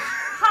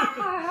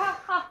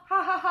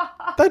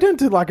 They don't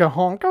do like a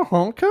honker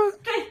honker.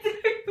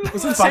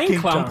 Was Insane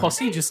Fucking Clown don't.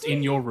 Posse just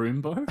in your room,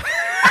 Beau?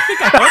 I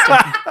think I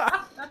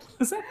heard them.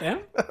 Was that them?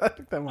 I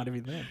think that might have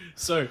been them.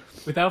 So,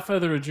 without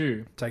further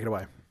ado, Take it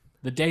away.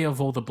 The Day of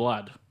All the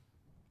Blood.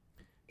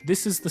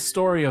 This is the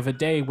story of a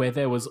day where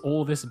there was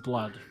all this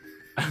blood.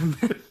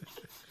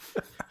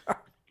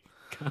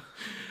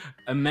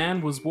 A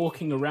man was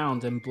walking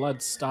around and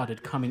blood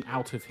started coming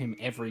out of him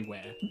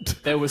everywhere.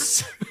 There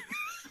was...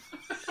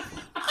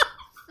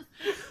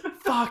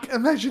 Fuck!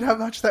 Imagine how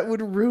much that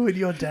would ruin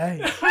your day.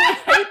 Yeah,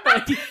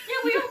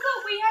 we all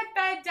thought we had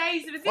bad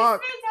days, but this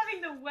Fuck. man's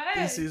having the worst.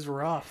 This is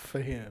rough for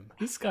him.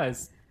 This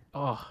guy's...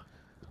 Oh,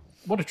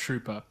 what a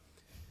trooper.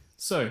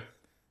 So,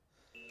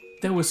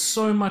 there was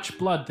so much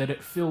blood that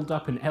it filled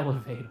up an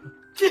elevator.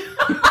 like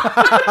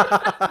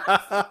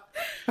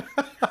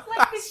the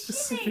shinning.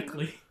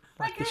 Specifically.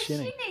 Like The a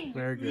shinning. shinning.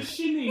 Very good.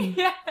 Shinning.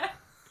 Yeah.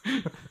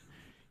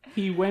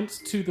 He went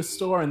to the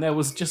store and there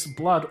was just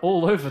blood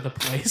all over the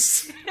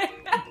place.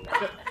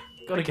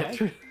 Gotta get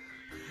through.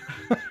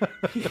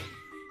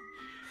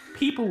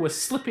 People were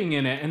slipping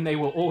in it and they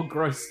were all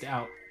grossed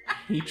out.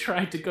 He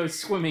tried to go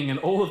swimming and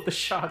all of the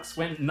sharks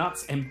went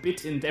nuts and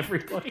bit into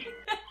everybody.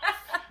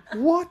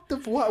 What the?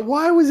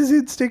 Why was his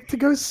instinct to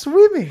go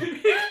swimming?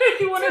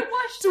 He wanted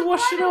to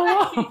wash it all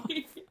off.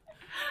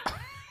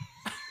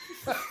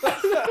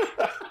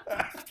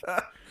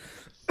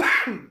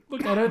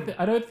 Look,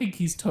 I don't think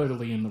he's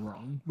totally in the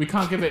wrong. We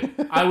can't give it.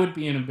 I would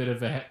be in a bit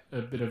of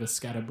a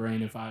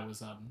scatterbrain if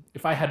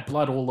I had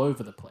blood all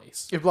over the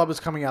place If blood was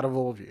coming out of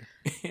all of you,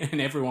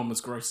 and everyone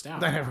was grossed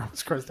out. then everyone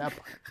was grossed out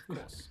by it. Of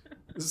course.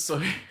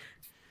 So,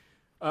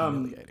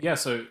 Humiliating. yeah.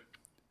 So,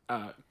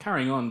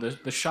 carrying on,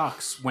 the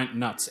sharks went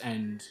nuts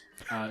and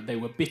they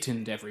were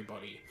bitten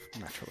everybody.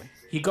 Naturally.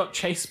 He got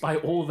chased by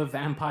all the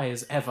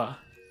vampires ever.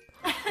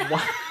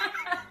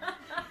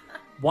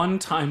 One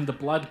time, the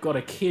blood got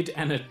a kid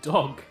and a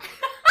dog.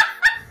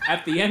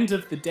 At the end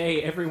of the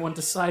day, everyone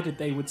decided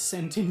they would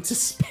send him to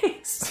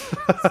space.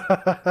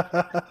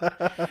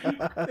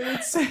 They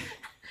would send-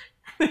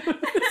 I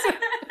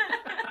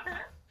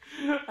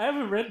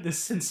haven't read this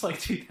since like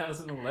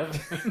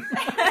 2011.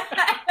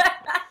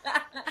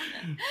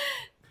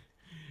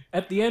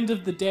 At the end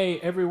of the day,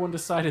 everyone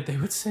decided they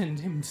would send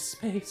him to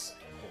space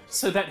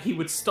so that he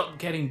would stop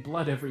getting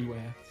blood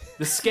everywhere.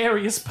 The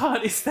scariest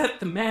part is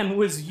that the man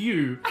was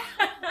you.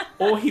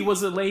 Or he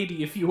was a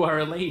lady if you are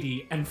a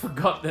lady and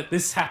forgot that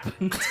this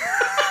happened.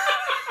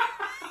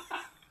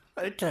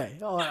 Okay,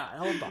 all right,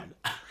 hold on.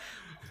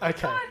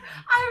 Okay.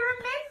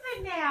 I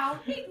remember now.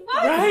 It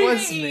was Right?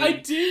 was me. I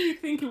do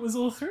think it was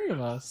all three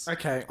of us.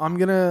 Okay, I'm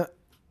gonna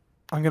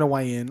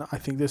weigh in. I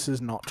think this is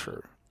not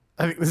true.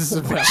 I think this is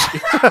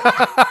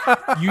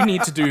a You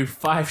need to do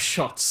 5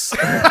 shots.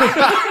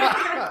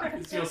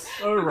 You're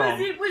so wrong.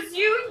 Because it was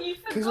you and you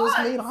forgot. Because it was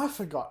me and I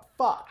forgot.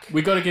 Fuck.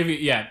 We got to give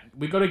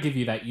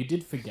you that. You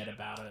did forget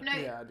about it. No,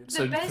 Yeah, I did.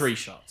 So 3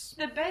 shots.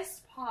 The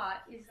best part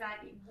is that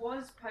it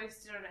was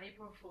posted on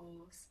April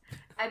Fool's,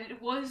 and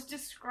it was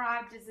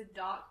described as a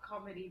dark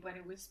comedy when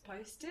it was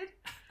posted.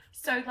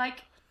 So, like,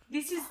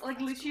 this is, like,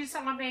 literally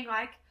someone being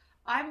like,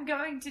 I'm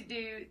going to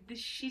do the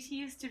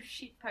shittiest of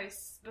shit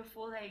posts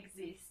before they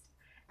exist,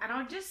 and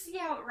I'll just see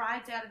how it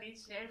rides out on the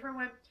internet. Everyone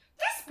went,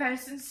 this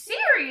person's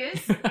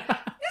serious. This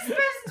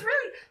person's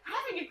really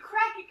having a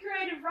crack at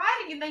creative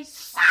writing, and they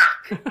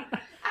suck. And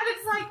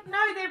it's like, no,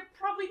 they're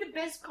probably the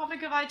best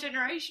comic of our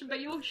generation, but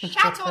you'll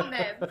shat on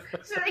them,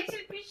 so they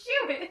should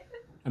pursue it.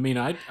 I mean,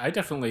 I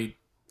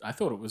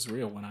thought it was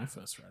real when I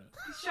first read it.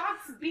 The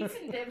sharks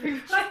bitten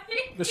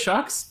everybody. The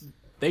sharks,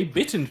 they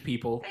bitten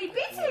people. They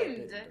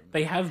bitten.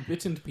 They have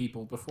bitten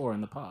people before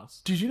in the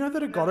past. Did you know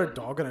that it got a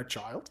dog and a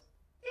child?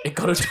 It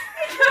got a...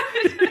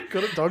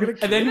 Got a dog and a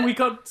kid. And then we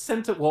got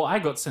sent to... Well, I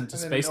got sent to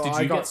space. Did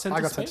you get sent to space?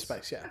 I got sent to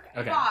space, yeah.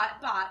 Okay.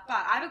 But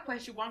I have a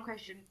question. One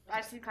question.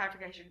 I just need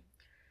clarification.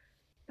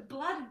 The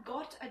blood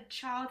got a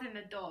child and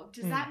a dog.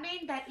 Does that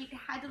mean that it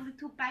had a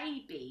little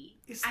baby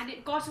and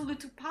it got a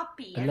little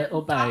puppy and it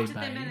looked after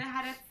them and it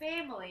had a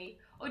family?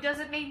 Or does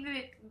it mean that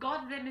it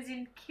got them as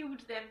in killed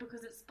them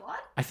because it's blood?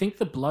 I think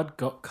the blood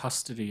got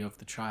custody of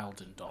the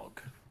child and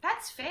dog.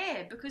 That's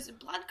fair, because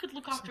blood could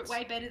look after it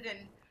way better than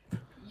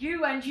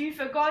you, and you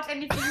forgot,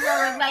 and if you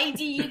are a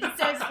lady, it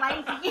says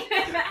lady.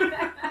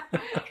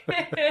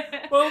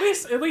 Well,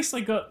 at least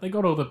they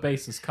got all the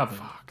bases covered.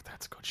 Fuck,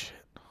 that's good shit.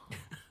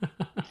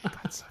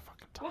 That's so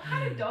fucking tough. What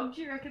kind of dog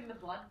do you reckon the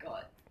blood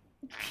got?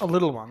 A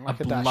little one, like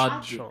a blood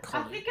Dachshund.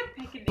 I think a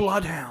Pekingese.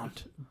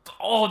 Bloodhound.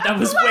 Oh, that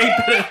was way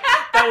better.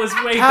 That was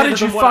way How better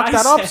did you than what fuck I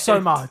that up said. so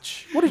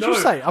much? What did you No,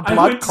 say? A I blood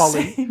went to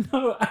collie? say-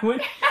 no, I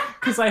went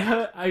because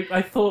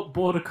I thought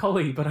border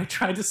collie, but I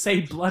tried to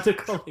say blooder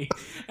collie,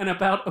 and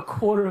about a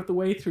quarter of the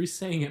way through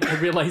saying it, I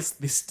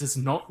realized this does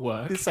not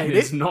work. This and ain't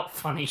it's it. not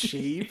funny.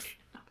 Sheep.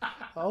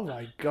 Oh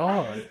my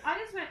god. I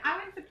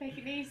went for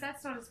Pekingese.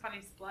 That's not as funny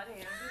as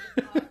Bloodhound.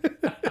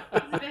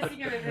 It's the best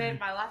thing I've ever heard in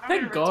my life. I'm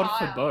Thank gonna God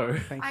retire. for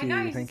Beau. I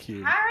know, he's Thank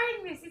you.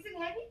 carrying this. Is it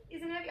heavy?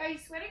 Is it heavy? Are you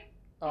sweating?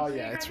 Oh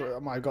yeah, it's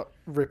I got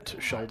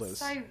ripped shoulders.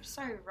 So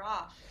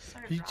rough. So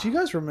rough. Do you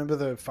guys remember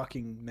the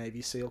fucking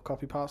Navy SEAL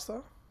copy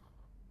pasta?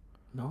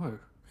 No.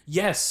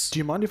 Yes. Do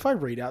you mind if I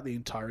read out the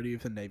entirety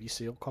of the Navy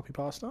SEAL copy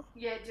pasta?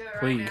 Yeah, do it right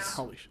Please. now.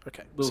 Holy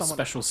okay. Little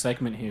special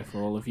segment here for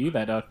all of you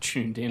that are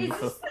tuned in.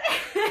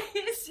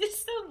 Is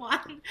this the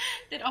one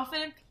that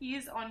often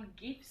appears on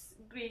GIFs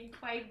being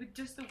played with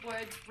just the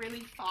words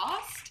really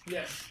fast?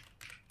 Yes.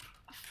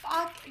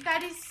 Fuck,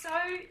 that is so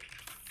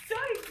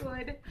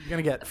good. You're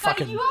gonna get But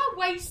fucking. you are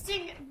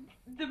wasting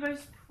the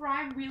most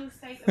prime real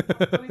estate of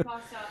copy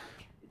pasta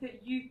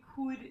that you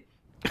could.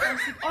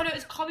 Oh no,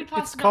 it's copy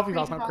pasta. It's copy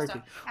not pasta, not creepy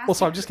creepy. pasta.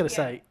 Also, I'm just gonna Yeah.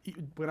 say,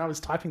 when I was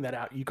typing that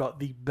out, you got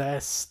the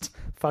best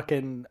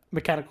fucking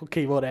mechanical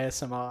keyboard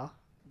ASMR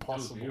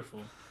possible.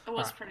 Beautiful. It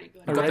was pretty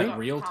good. You got that got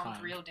real calmed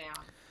time. real down.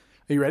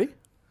 Are you ready?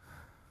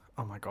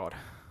 Oh my god.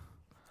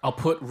 I'll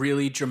put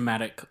really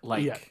dramatic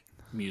Yeah.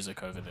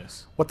 music over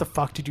this. What the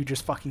fuck did you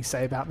just fucking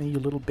say about me, you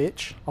little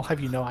bitch? I'll have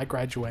you know I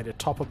graduated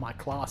top of my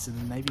class in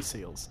the Navy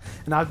SEALs,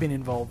 and I've been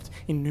involved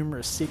in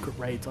numerous secret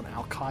raids on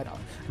Al-Qaeda,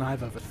 and I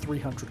have over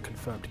 300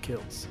 confirmed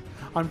kills.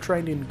 I'm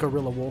trained in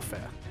guerrilla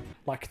warfare,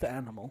 like the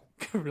animal.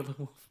 Guerrilla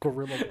Wolf.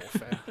 Guerrilla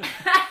warfare.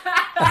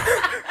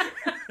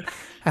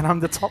 And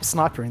I'm the top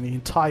sniper in the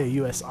entire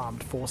US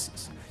Armed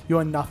Forces. You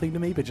are nothing to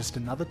me but just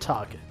another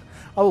target.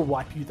 I will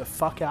wipe you the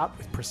fuck out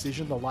with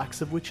precision the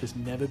likes of which has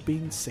never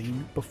been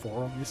seen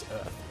before on this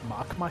earth.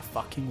 Mark my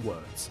fucking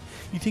words.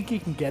 You think you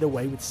can get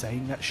away with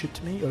saying that shit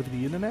to me over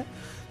the internet?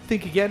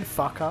 Think again,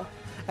 fucker.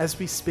 As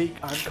we speak,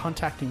 I'm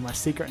contacting my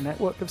secret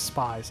network of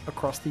spies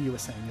across the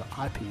USA, and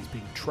your IP is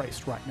being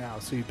traced right now,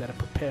 so you better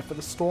prepare for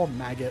the storm,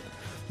 maggot.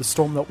 The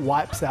storm that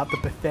wipes out the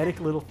pathetic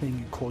little thing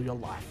you call your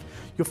life.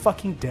 You're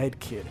fucking dead,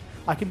 kid.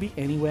 I can be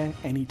anywhere,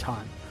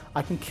 anytime.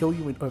 I can kill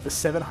you in over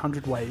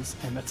 700 ways,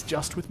 and that's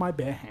just with my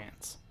bare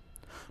hands.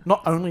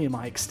 Not only am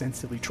I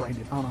extensively trained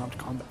in unarmed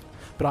combat,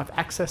 but I've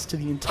access to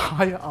the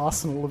entire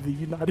arsenal of the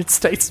United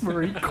States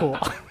Marine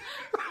Corps.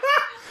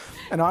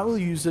 And I will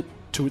use it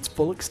to its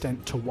full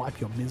extent to wipe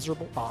your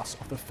miserable ass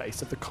off the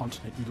face of the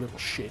continent, you little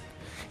shit.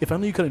 If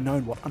only you could have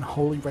known what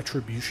unholy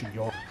retribution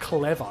your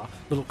clever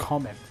little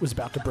comment was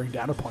about to bring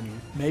down upon you,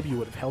 maybe you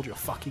would have held your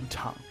fucking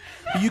tongue.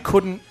 But you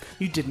couldn't,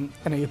 you didn't,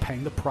 and now you're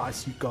paying the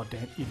price, you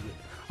goddamn idiot.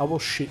 I will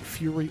shit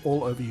fury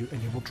all over you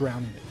and you will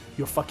drown in it.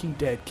 You're fucking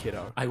dead,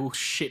 kiddo. I will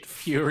shit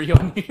fury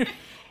on you.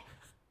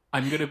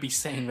 I'm gonna be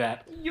saying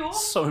that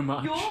so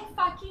much. Your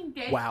fucking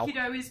dead Wow.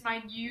 kiddo is my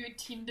new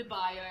Tinder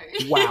bio.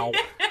 Wow.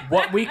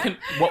 What we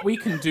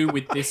can do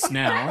with this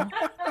now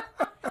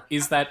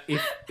is that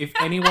if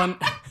anyone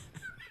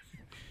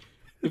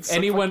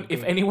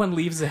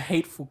leaves a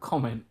hateful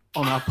comment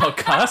on our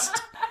podcast,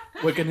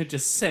 we're gonna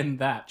just send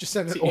that. Just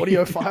send an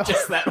audio file.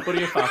 Just that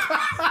audio file.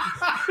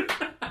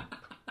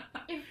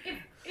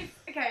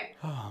 Okay,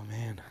 Oh,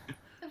 man.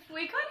 if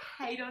we got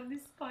hate on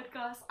this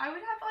podcast, I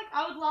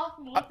would laugh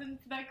more than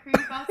for that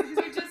creepypasta because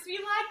it would just be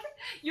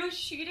like you're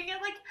shooting at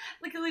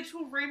like a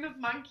literal room of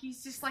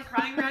monkeys just like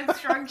running around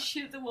throwing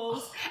shit at the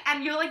walls,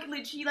 and you're like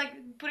literally like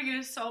putting an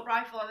assault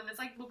rifle on them. It's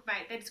like, look,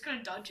 mate, they're just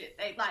gonna dodge it.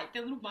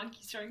 They're little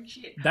monkeys throwing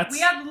shit. We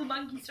have little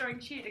monkeys throwing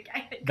shit.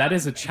 Okay. That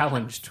is a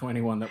challenge to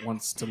anyone that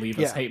wants to leave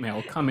us hate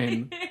mail. Come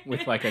in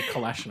with like a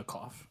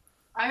Kalashnikov.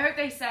 I hope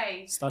they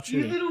say,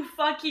 you little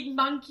fucking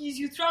monkeys,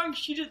 you're throwing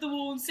shit at the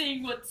wall and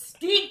seeing what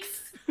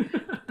sticks.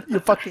 You're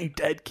fucking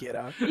dead,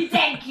 kiddo. You're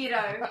dead,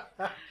 kiddo.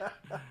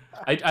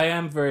 I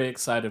am very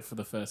excited for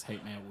the first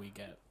hate mail we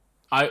get.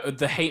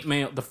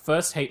 The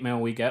first hate mail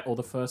we get, or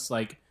the first,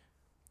 like,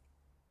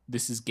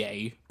 this is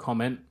gay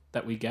comment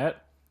that we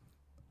get,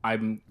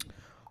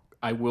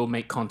 I will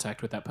make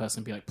contact with that person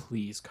and be like,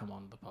 please come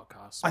on the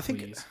podcast. I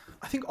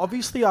think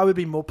obviously I would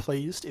be more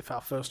pleased if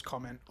our first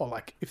comment, or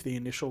like if the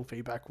initial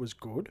feedback was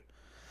good.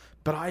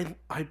 But I'm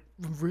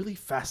really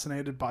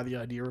fascinated by the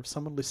idea of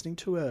someone listening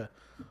to a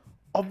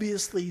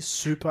obviously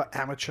super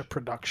amateur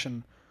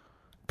production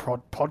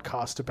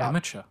podcast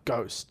about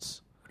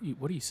ghosts.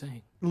 What are you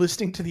saying?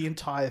 Listening to the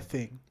entire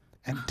thing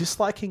and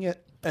disliking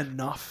it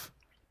enough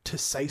to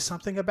say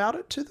something about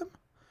it to them.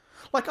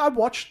 Like,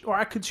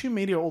 I consume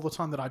media all the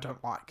time that I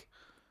don't like.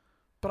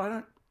 But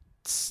I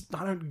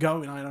don't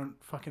go and I don't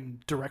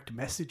fucking direct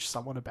message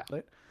someone about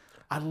it.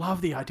 I love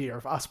the idea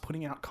of us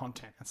putting out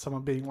content and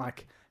someone being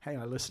like, hey,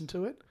 I listened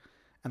to it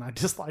and I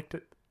disliked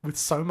it with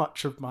so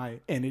much of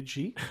my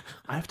energy.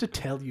 I have to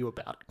tell you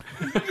about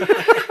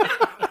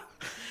it.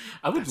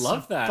 I would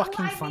love that.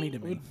 Fucking funny to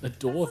me. I would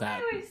adore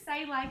that. I always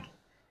say, like,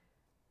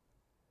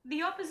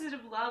 the opposite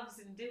of love's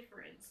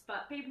indifference,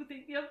 but people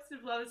think the opposite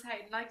of love is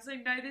hate. And like, so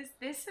no,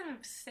 there's some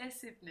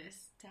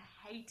obsessiveness to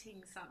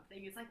hating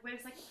something. It's like, where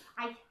it's like,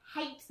 I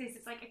hate this.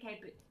 It's like, okay,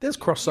 but there's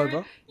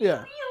crossover. You a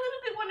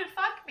little bit want to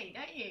fuck me,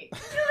 don't you? You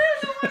a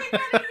little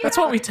bit want to That's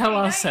what we tell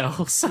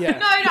ourselves. Yeah.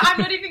 No,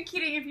 I'm not even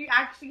kidding. If you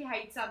actually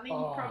hate something,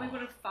 you probably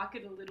want to fuck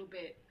it a little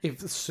bit.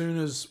 If as soon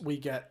as we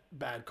get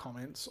bad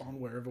comments on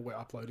wherever we're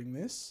uploading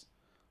this,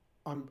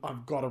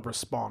 I've got to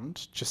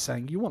respond just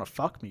saying, you want to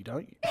fuck me,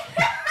 don't you?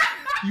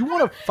 You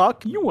want to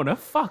fuck me? You want to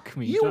fuck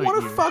me? You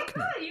want to fuck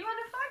me? You want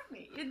to fuck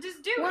me?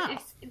 Just do Wow.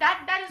 it.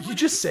 That is. You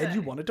just said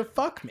you wanted to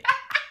fuck me.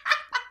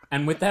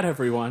 And with that,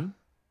 everyone,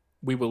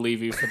 we will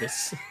leave you for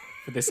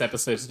this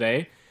episode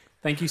today.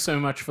 Thank you so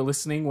much for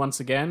listening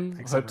once again.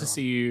 Thanks, Hope everyone. to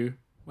see you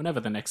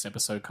whenever the next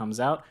episode comes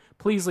out.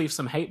 Please leave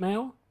some hate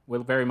mail. We're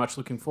very much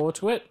looking forward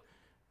to it.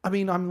 I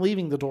mean, I'm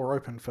leaving the door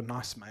open for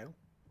nice mail.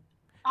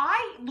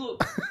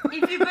 Look,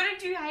 if you're gonna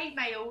do hate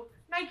mail,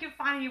 make it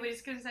funny. We're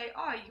just gonna say,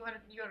 oh, you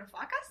wanna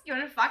fuck us? You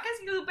wanna fuck us,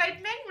 you little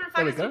baby man? You wanna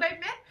fuck us, you baby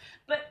man?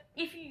 But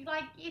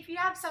if you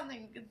have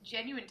something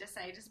genuine to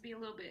say, just be a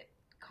little bit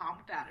calm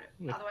about it.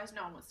 Yeah. Otherwise,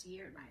 no one wants to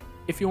hear it, mate.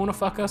 If you want to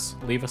fuck us,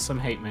 leave us some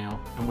hate mail.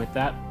 And with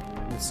that,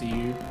 we'll see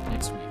you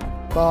next week.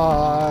 Bye.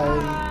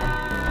 Bye.